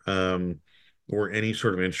guitar or any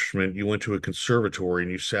sort of instrument, you went to a conservatory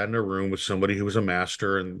and you sat in a room with somebody who was a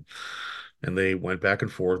master, and they went back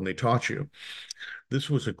and forth and they taught you. This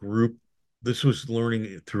was a group. This was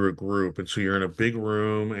learning through a group. And so you're in a big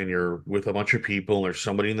room and you're with a bunch of people, and there's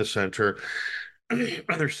somebody in the center.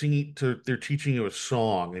 They're they're teaching you a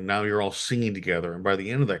song, and now you're all singing together. And by the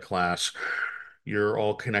end of that class, you're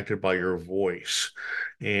all connected by your voice.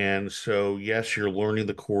 And so, yes, you're learning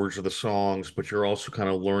the chords of the songs, but you're also kind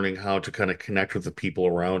of learning how to kind of connect with the people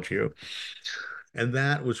around you. And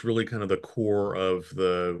that was really kind of the core of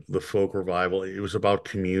the folk revival. It was about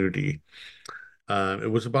community.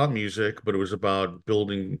 It was about music, but it was about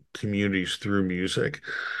building communities through music,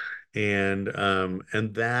 and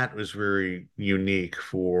that was very unique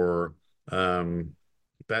for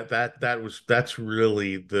that's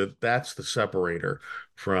really that's the separator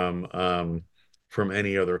from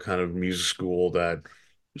any other kind of music school that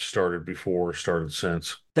started before or started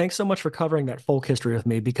since. Thanks so much for covering that folk history with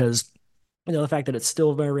me because the fact that it's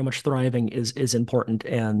still very much thriving is important,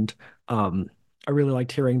 and um, I really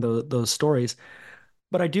liked hearing those stories.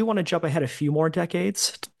 But I do want to jump ahead a few more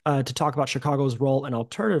decades to talk about Chicago's role in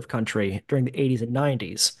alternative country during the 80s and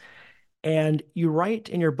 90s. And you write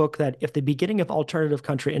in your book that if the beginning of alternative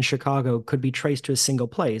country in Chicago could be traced to a single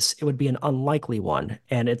place, it would be an unlikely one.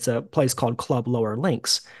 And it's a place called Club Lower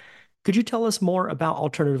Links. Could you tell us more about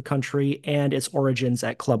alternative country and its origins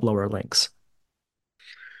at Club Lower Links?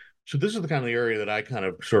 So this is the kind of the area that I kind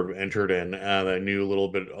of sort of entered in, that I knew a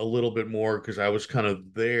little bit more because I was kind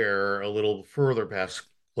of there a little further past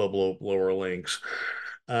Lower Links.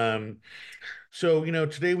 Um, So,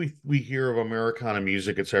 today we hear of Americana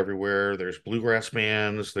music. It's everywhere. There's bluegrass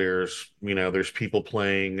bands. There's people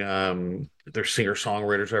playing. There's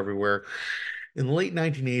singer-songwriters everywhere. In the late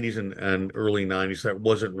 1980s and early 90s, that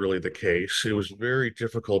wasn't really the case. It was very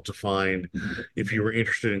difficult to find, if you were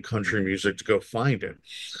interested in country music, to go find it.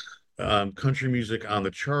 Country music on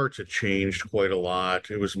the charts had changed quite a lot.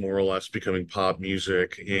 It was more or less becoming pop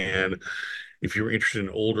music, and if you were interested in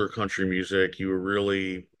older country music, you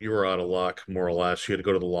were out of luck, more or less. You had to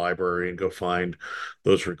go to the library and go find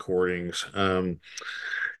those recordings.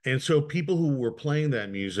 And so people who were playing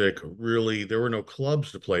that music, really, there were no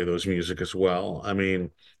clubs to play those music as well. I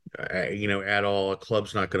mean, at all, a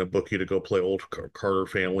club's not going to book you to go play old Carter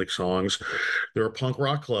family songs. There are punk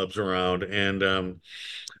rock clubs around, and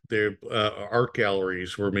their art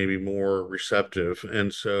galleries were maybe more receptive.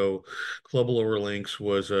 And so Club Lower Links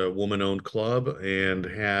was a woman-owned club and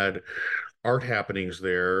had art happenings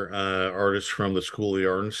there. Artists from the School of the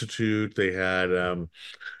Art Institute. They had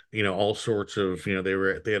all sorts of,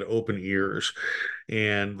 they had open ears.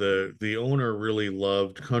 And the owner really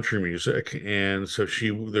loved country music. And so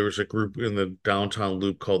there was a group in the downtown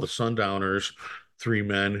loop called the Sundowners, three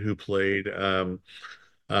men who played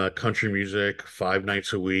country music 5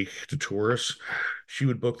 nights a week to tourists. She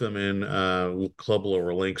would book them in Club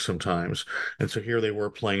Lower Link sometimes. And so here they were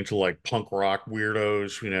playing to like punk rock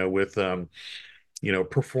weirdos, with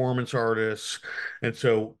performance artists. And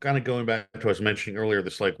so kind of going back to what I was mentioning earlier,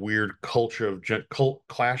 this like weird culture of cult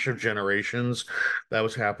clash of generations that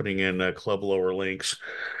was happening in Club Lower Links.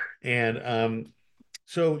 And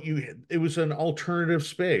so it was an alternative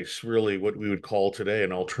space, really, what we would call today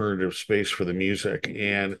an alternative space for the music,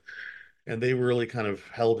 and they really kind of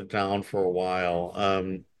held it down for a while.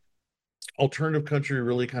 Alternative country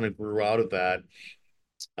really kind of grew out of that,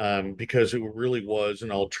 because it really was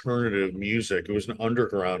an alternative music. It was an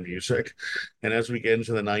underground music, and as we get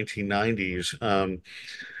into the 1990s,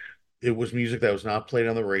 it was music that was not played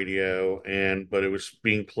on the radio, and but it was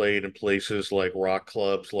being played in places like rock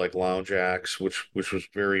clubs, like lounge acts, which was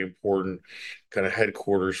very important, kind of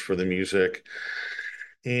headquarters for the music.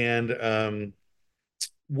 And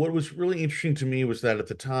what was really interesting to me was that at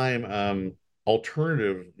the time,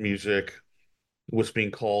 alternative music was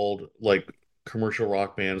being called like commercial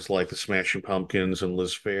rock bands like the Smashing Pumpkins and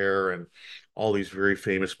Liz Phair and all these very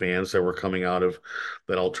famous bands that were coming out of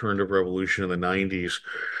that alternative revolution in the 90s.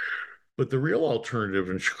 But the real alternative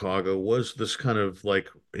in Chicago was this kind of like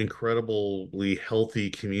incredibly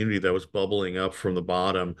healthy community that was bubbling up from the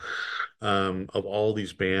bottom, of all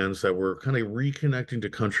these bands that were kind of reconnecting to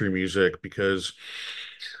country music because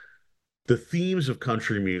the themes of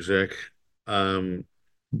country music, um,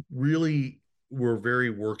 really were very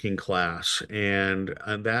working class, and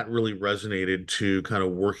that really resonated to kind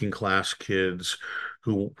of working class kids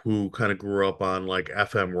who kind of grew up on like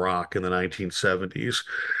FM rock in the 1970s.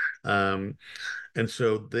 Um, and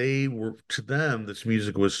so they were, to them, this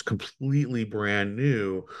music was completely brand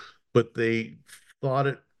new, but thought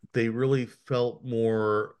it, they really felt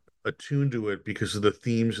more attuned to it because of the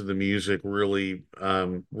themes of the music really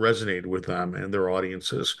resonated with them and their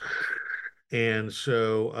audiences. And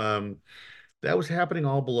so that was happening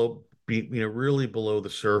all below, really below the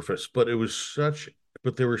surface. But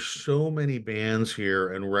there were so many bands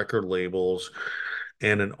here and record labels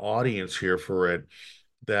and an audience here for it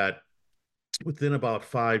that within about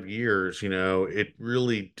 5 years, it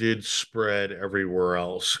really did spread everywhere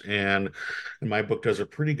else. And my book does a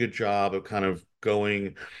pretty good job of kind of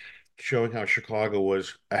showing how Chicago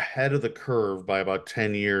was ahead of the curve by about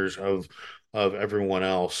 10 years of everyone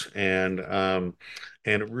else. And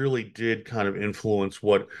it really did kind of influence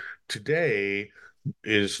what today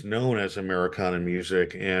is known as Americana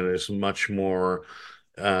music and is much more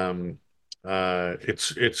um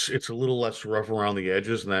it's a little less rough around the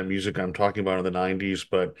edges than that music I'm talking about in the 90s,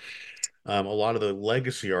 but a lot of the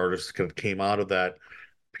legacy artists that came out of that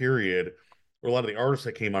period, or a lot of the artists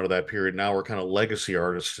that came out of that period now are kind of legacy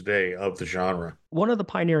artists today of the genre. One of the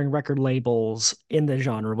pioneering record labels in the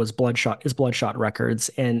genre was Bloodshot Records.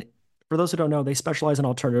 And for those who don't know, they specialize in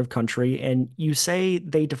alternative country. And you say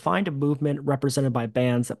they defined a movement represented by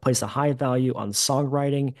bands that place a high value on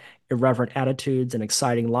songwriting, irreverent attitudes, and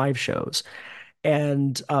exciting live shows.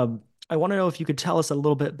 And I want to know if you could tell us a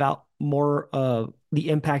little bit about more the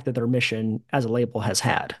impact that their mission as a label has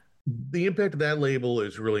had. The impact of that label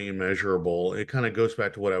is really immeasurable. It kind of goes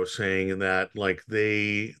back to what I was saying in that like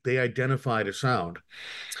they identified a sound.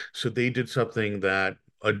 So they did something that,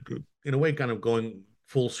 in a way, kind of going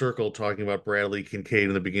full circle, talking about Bradley Kincaid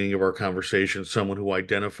in the beginning of our conversation, someone who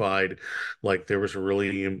identified like there was a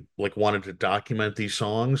really like wanted to document these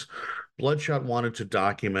songs. Bloodshot wanted to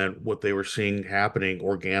document what they were seeing happening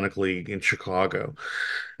organically in Chicago.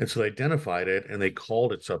 And so they identified it and they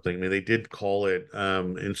called it something. I mean, they did call it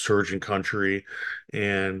insurgent country,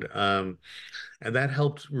 and and that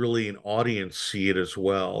helped really an audience see it as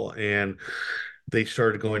well. And they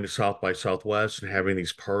started going to South by Southwest and having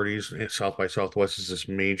these parties. And South by Southwest is this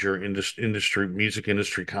major music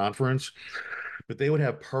industry conference, but they would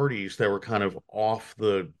have parties that were kind of off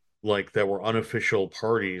the like that were unofficial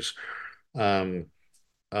parties. Um,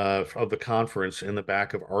 of the conference in the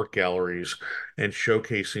back of art galleries and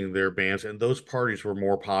showcasing their bands. And those parties were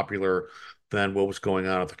more popular than what was going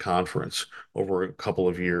on at the conference over a couple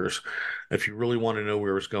of years. If you really want to know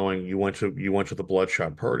where it was going, you went to the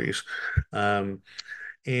Bloodshot parties. Um,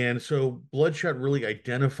 and so Bloodshot really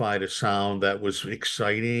identified a sound that was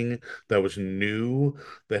exciting, that was new,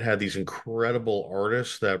 that had these incredible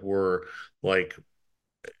artists that were like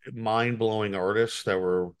mind-blowing artists that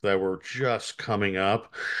were just coming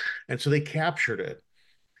up, and so they captured it.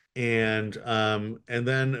 And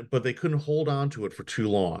then but they couldn't hold on to it for too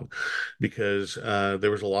long because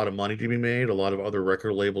there was a lot of money to be made. A lot of other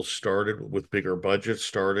record labels started with bigger budgets,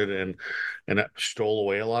 started and that stole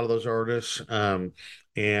away a lot of those artists. And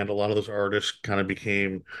a lot of those artists kind of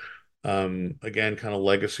became, again, kind of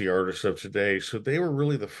legacy artists of today. So they were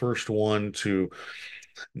really the first one to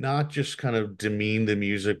not just kind of demean the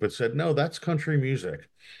music, but said, no, that's country music.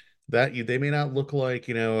 They may not look like,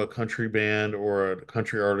 a country band or a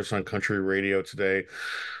country artist on country radio today,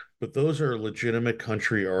 but those are legitimate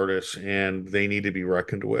country artists and they need to be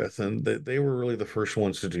reckoned with. And they were really the first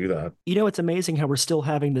ones to do that. It's amazing how we're still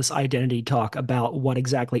having this identity talk about what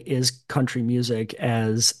exactly is country music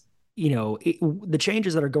as, the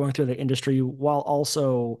changes that are going through the industry while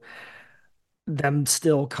also them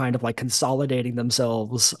still kind of like consolidating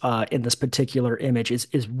themselves in this particular image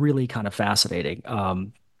is really kind of fascinating.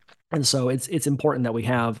 And so it's important that we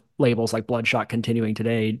have labels like Bloodshot continuing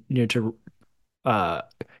today, to uh,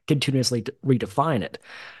 continuously redefine it.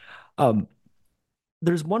 Um,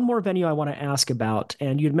 there's one more venue I want to ask about,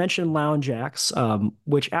 and you'd mentioned Lounge Acts,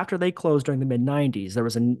 which after they closed during the mid 90s, there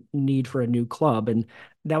was a need for a new club, and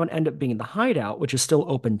that would end up being the Hideout, which is still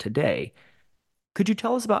open today. Could you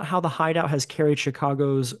tell us about how the Hideout has carried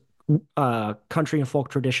Chicago's country and folk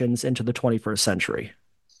traditions into the 21st century?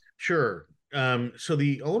 Sure. So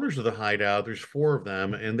the owners of the Hideout, there's four of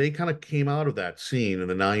them, and they kind of came out of that scene in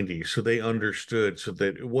the 90s. So they understood so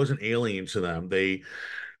that it wasn't alien to them. They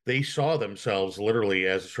saw themselves literally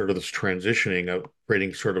as sort of this transitioning of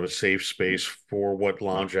creating sort of a safe space for what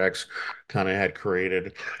Lounge X kind of had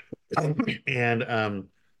created. And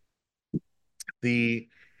the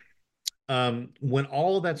when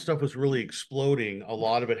all of that stuff was really exploding, a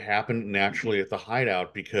lot of it happened naturally at the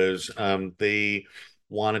Hideout because they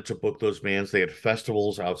wanted to book those bands. They had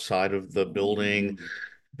festivals outside of the building.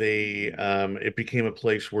 They It became a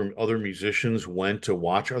place where other musicians went to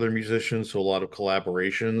watch other musicians. So a lot of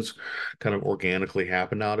collaborations kind of organically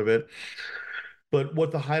happened out of it. But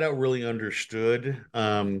what the Hideout really understood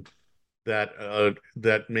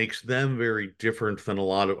that makes them very different than a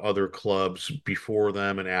lot of other clubs before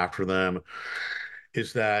them and after them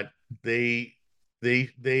is that they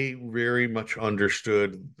they very much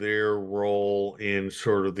understood their role in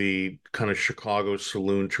sort of the kind of Chicago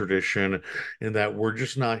saloon tradition, in that we're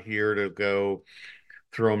just not here to go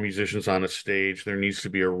throw musicians on a stage. There needs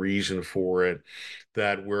to be a reason for it,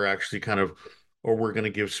 that we're actually kind of, or we're going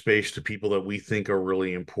to give space to people that we think are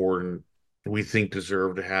really important, we think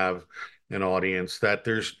deserve to have an audience, that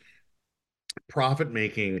there's profit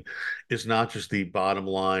making is not just the bottom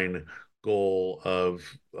line goal of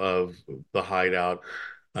the Hideout.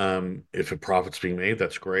 If a profit's being made,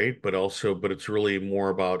 that's great, but also, but it's really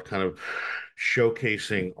more about kind of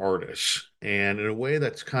showcasing artists, and in a way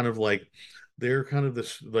that's kind of like they're kind of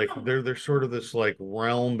this like they're sort of this like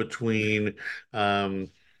realm between um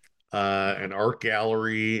an art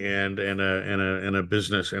gallery and a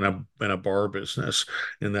business and a bar business,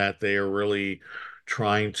 in that they are really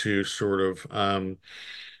trying to sort of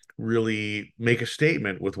really make a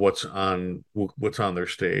statement with what's on their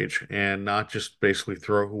stage, and not just basically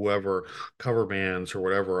throw whoever cover bands or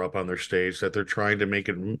whatever up on their stage, that they're trying to make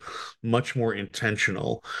it much more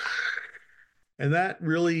intentional. And that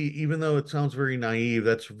really, even though it sounds very naive,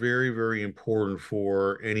 that's very, very important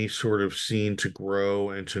for any sort of scene to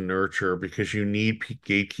grow and to nurture, because you need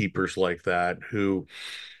gatekeepers like that who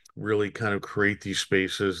really kind of create these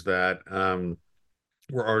spaces that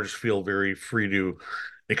where artists feel very free to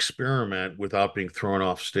experiment without being thrown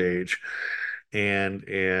off stage. And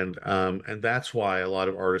that's why a lot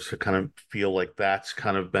of artists have kind of feel like that's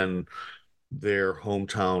kind of been their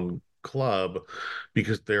hometown club,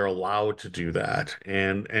 because they're allowed to do that.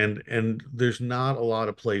 And there's not a lot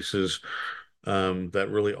of places that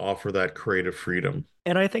really offer that creative freedom.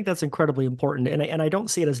 And I think that's incredibly important. And I don't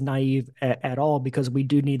see it as naive at all because we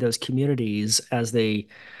do need those communities as they,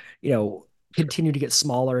 you know, continue to get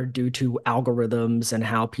smaller due to algorithms and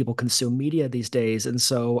how people consume media these days. And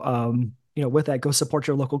so, with that, go support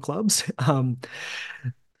your local clubs. I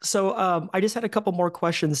just had a couple more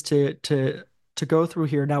questions to go through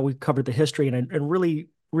here. Now we've covered the history, and really,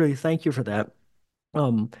 really thank you for that.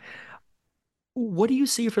 Um, what do you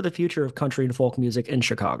see for the future of country and folk music in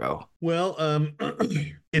Chicago? Well,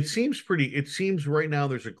 it seems right now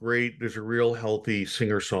there's a real healthy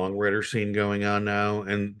singer-songwriter scene going on now,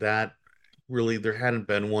 and that really there hadn't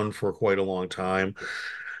been one for quite a long time.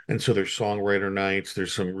 And so there's songwriter nights,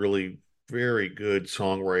 there's some really very good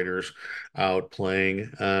songwriters out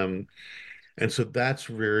playing. And so that's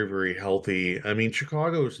very, very healthy. I mean,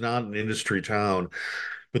 Chicago is not an industry town,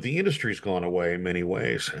 but the industry's gone away in many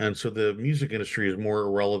ways. And so the music industry is more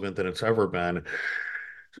irrelevant than it's ever been.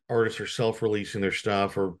 Artists are self-releasing their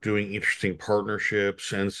stuff or doing interesting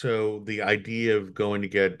partnerships. And so the idea of going to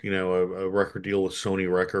get, a record deal with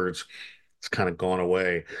Sony Records, it's kind of gone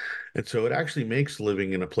away. And so it actually makes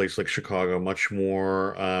living in a place like Chicago much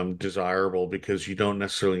more desirable, because you don't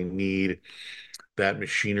necessarily need that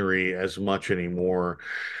machinery as much anymore.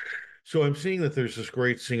 So I'm seeing that there's this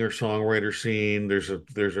great singer-songwriter scene. There's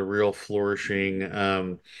a real flourishing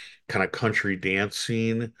kind of country dance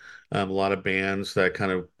scene. A lot of bands that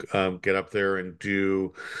kind of get up there and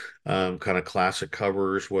do kind of classic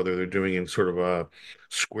covers, whether they're doing in sort of a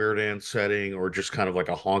square dance setting or just kind of like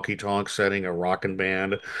a honky tonk setting, a rockin'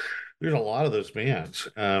 band. There's a lot of those bands.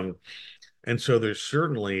 And so there's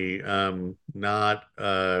certainly not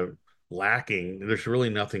lacking. There's really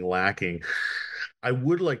nothing lacking. I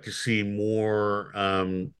would like to see more.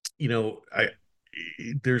 I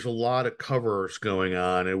there's a lot of covers going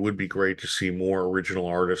on. It would be great to see more original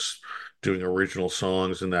artists doing original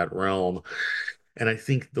songs in that realm. And I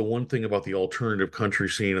think the one thing about the alternative country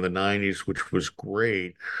scene in the 90s, which was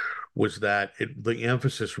great, was that the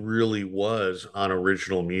emphasis really was on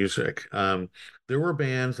original music. There were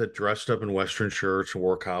bands that dressed up in Western shirts and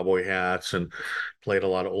wore cowboy hats and played a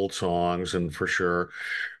lot of old songs, and for sure.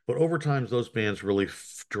 But over time, those bands really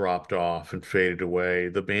dropped off and faded away.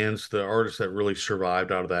 The artists that really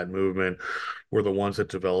survived out of that movement were the ones that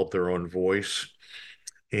developed their own voice.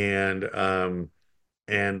 And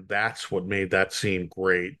and that's what made that scene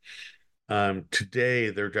great. Today,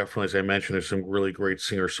 there definitely, as I mentioned, there's some really great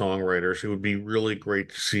singer-songwriters. It would be really great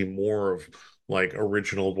to see more of like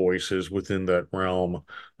original voices within that realm.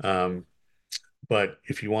 Um, but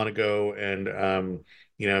if you want to go and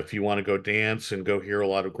if you want to go dance and go hear a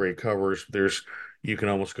lot of great covers, you can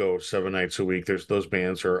almost go 7 nights a week. There's those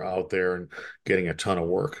bands are out there and getting a ton of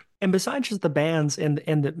work. And besides just the bands and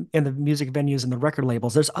the music venues and the record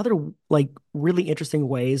labels, there's other like really interesting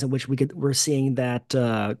ways in which we're seeing that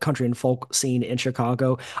country and folk scene in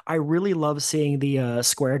Chicago. I really love seeing the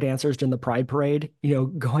square dancers during the Pride Parade,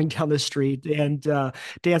 going down the street and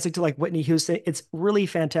dancing to like Whitney Houston. It's really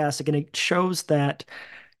fantastic, and it shows that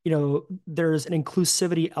there's an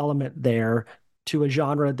inclusivity element there to a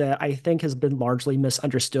genre that I think has been largely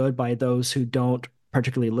misunderstood by those who don't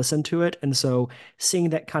particularly listen to it. And so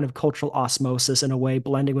seeing that kind of cultural osmosis in a way,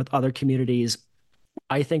 blending with other communities,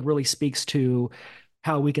 I think really speaks to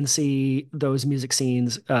how we can see those music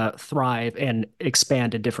scenes thrive and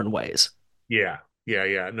expand in different ways. Yeah. Yeah,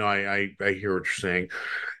 yeah. No, I hear what you're saying.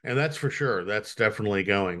 And that's for sure. That's definitely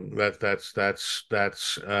going.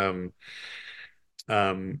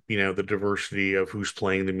 The diversity of who's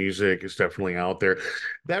playing the music is definitely out there.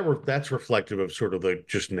 That's reflective of sort of the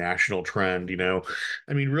just national trend.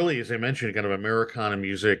 I mean, really, as I mentioned, kind of Americana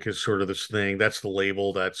music is sort of this thing. That's the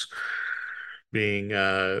label that's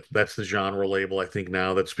the genre label I think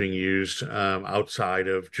now that's being used outside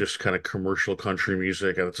of just kind of commercial country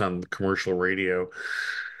music that's on commercial radio.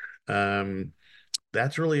 Um,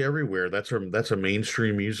 that's really everywhere. That's a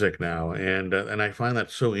mainstream music now, and I find that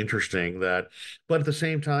so interesting that, but at the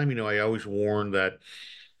same time, I always warn that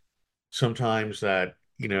sometimes that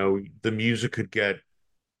the music could get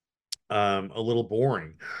a little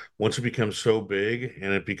boring once it becomes so big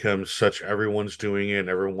and it becomes such everyone's doing it and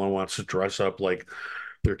everyone wants to dress up like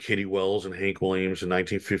they're Kitty Wells and Hank Williams in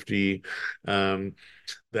 1950. Um,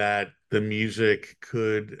 that the music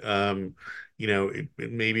could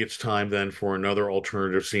maybe it's time then for another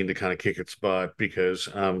alternative scene to kind of kick its butt because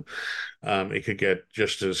it could get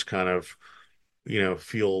just as kind of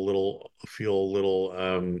feel a little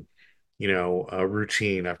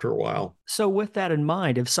routine after a while. So with that in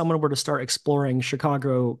mind, if someone were to start exploring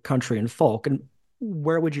Chicago country and folk, and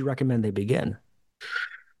where would you recommend they begin?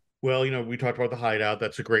 Well, we talked about the Hideout.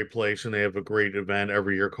 That's a great place, and they have a great event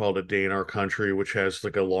every year called A Day in Our Country, which has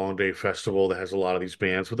like a long day festival that has a lot of these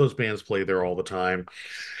bands. But those bands play there all the time.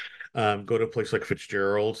 Go to a place like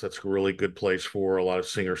Fitzgerald's. That's a really good place for a lot of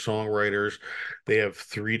singer-songwriters. They have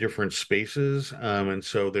three different spaces, and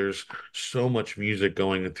so there's so much music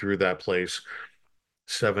going through that place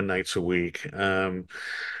 7 nights a week.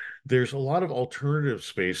 There's a lot of alternative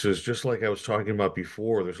spaces, just like I was talking about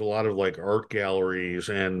before. There's a lot of like art galleries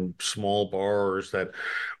and small bars that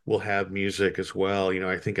will have music as well.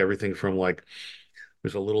 I think everything from like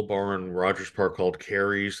there's a little bar in Rogers Park called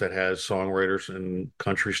Carrie's that has songwriters and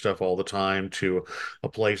country stuff all the time to a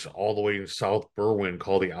place all the way in South Berwyn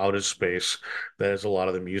called the Out of Space that has a lot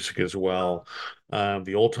of the music as well.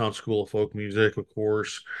 The Old Town School of Folk Music, of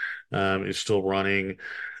course, is still running.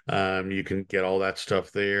 You can get all that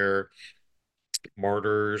stuff there.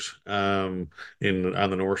 Martyrs in on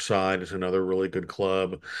the north side is another really good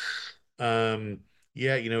club. Um,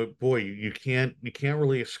 yeah, boy, you can't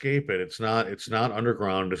really escape it. It's not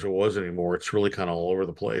underground as it was anymore. It's really kind of all over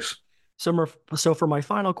the place. So for my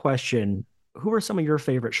final question, who are some of your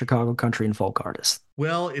favorite Chicago country and folk artists?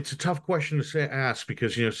 Well, it's a tough question to ask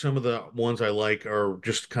because some of the ones I like are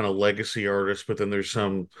just kind of legacy artists, but then there's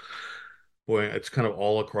some boy, it's kind of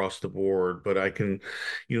all across the board. But the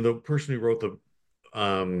person who wrote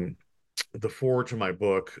the forward to my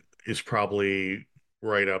book is probably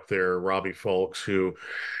right up there, Robbie Fulks, who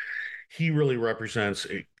he really represents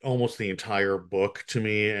almost the entire book to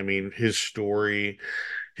me. I mean, his story,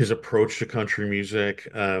 his approach to country music,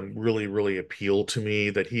 really, really appealed to me.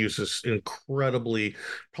 That he was this incredibly,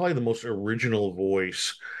 probably the most original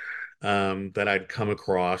voice that I'd come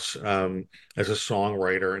across as a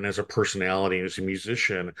songwriter and as a personality and as a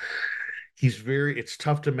musician. It's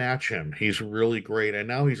tough to match him. He's really great. And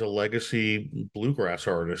now he's a legacy bluegrass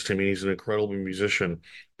artist. I mean, he's an incredible musician,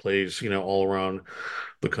 plays, all around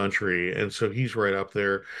the country. And so he's right up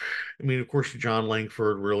there. I mean, of course, John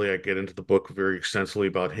Langford, really, I get into the book very extensively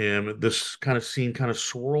about him. This kind of scene kind of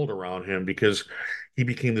swirled around him because he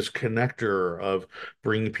became this connector of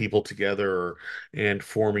bringing people together and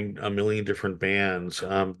forming a million different bands,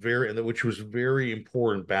 which was very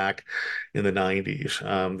important back in the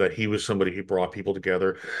 90s, that he was somebody who brought people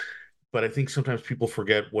together. But I think sometimes people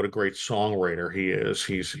forget what a great songwriter he is.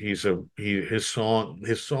 His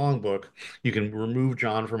songbook, you can remove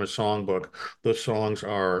John from his songbook. Those songs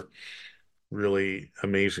are really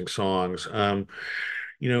amazing songs.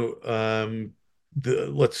 You know,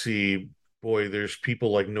 let's see, boy, there's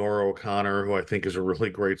people like Nora O'Connor, who I think is a really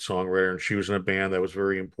great songwriter, and she was in a band that was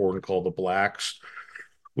very important called the Blacks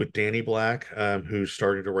with Danny Black, who's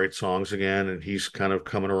starting to write songs again, and he's kind of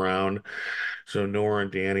coming around. So Nora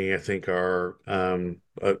and Danny, I think, are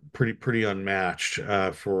pretty unmatched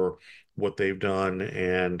for what they've done,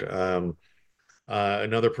 and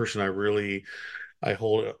another person I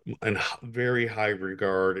hold in very high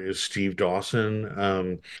regard is Steve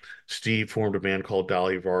Dawson. Steve formed a band called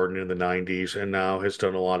Dolly Varden in the 90s and now has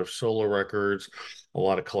done a lot of solo records, a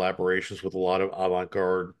lot of collaborations with a lot of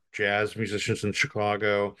avant-garde jazz musicians in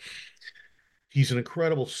Chicago. He's an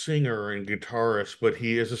incredible singer and guitarist, but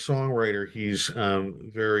he is a songwriter. He's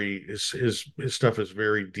very his stuff is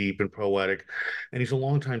very deep and poetic, and he's a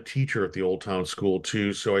longtime teacher at the Old Town School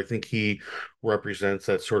too. So I think he represents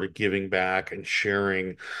that sort of giving back and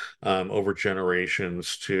sharing over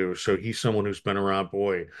generations too. So he's someone who's been around,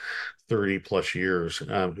 boy, 30 plus years,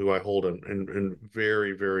 who I hold in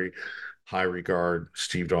very, very high regard,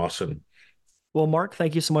 Steve Dawson. Well, Mark,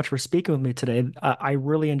 thank you so much for speaking with me today. I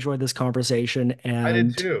really enjoyed this conversation, I did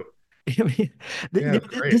and too. I mean, Yeah, it's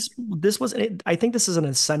great. this was I think this is an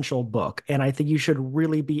essential book, and I think you should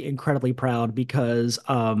really be incredibly proud because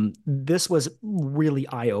this was really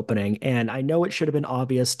eye-opening, and I know it should have been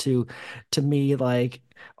obvious to me, like,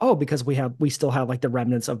 oh, because we still have like the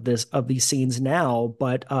remnants of these scenes now,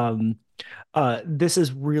 but this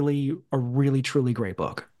is really a really truly great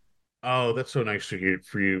book. Oh, that's so nice to hear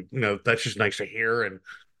for you. You know, that's just nice to hear, and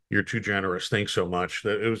you're too generous. Thanks so much.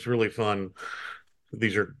 That it was really fun.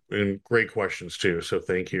 These are great questions too, so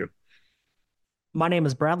thank you. My name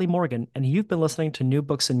is Bradley Morgan, and you've been listening to New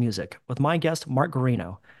Books in Music with my guest, Mark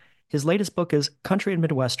Guarino. His latest book is Country and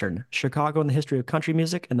Midwestern, Chicago and the History of Country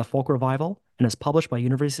Music and the Folk Revival, and is published by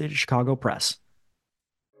University of Chicago Press.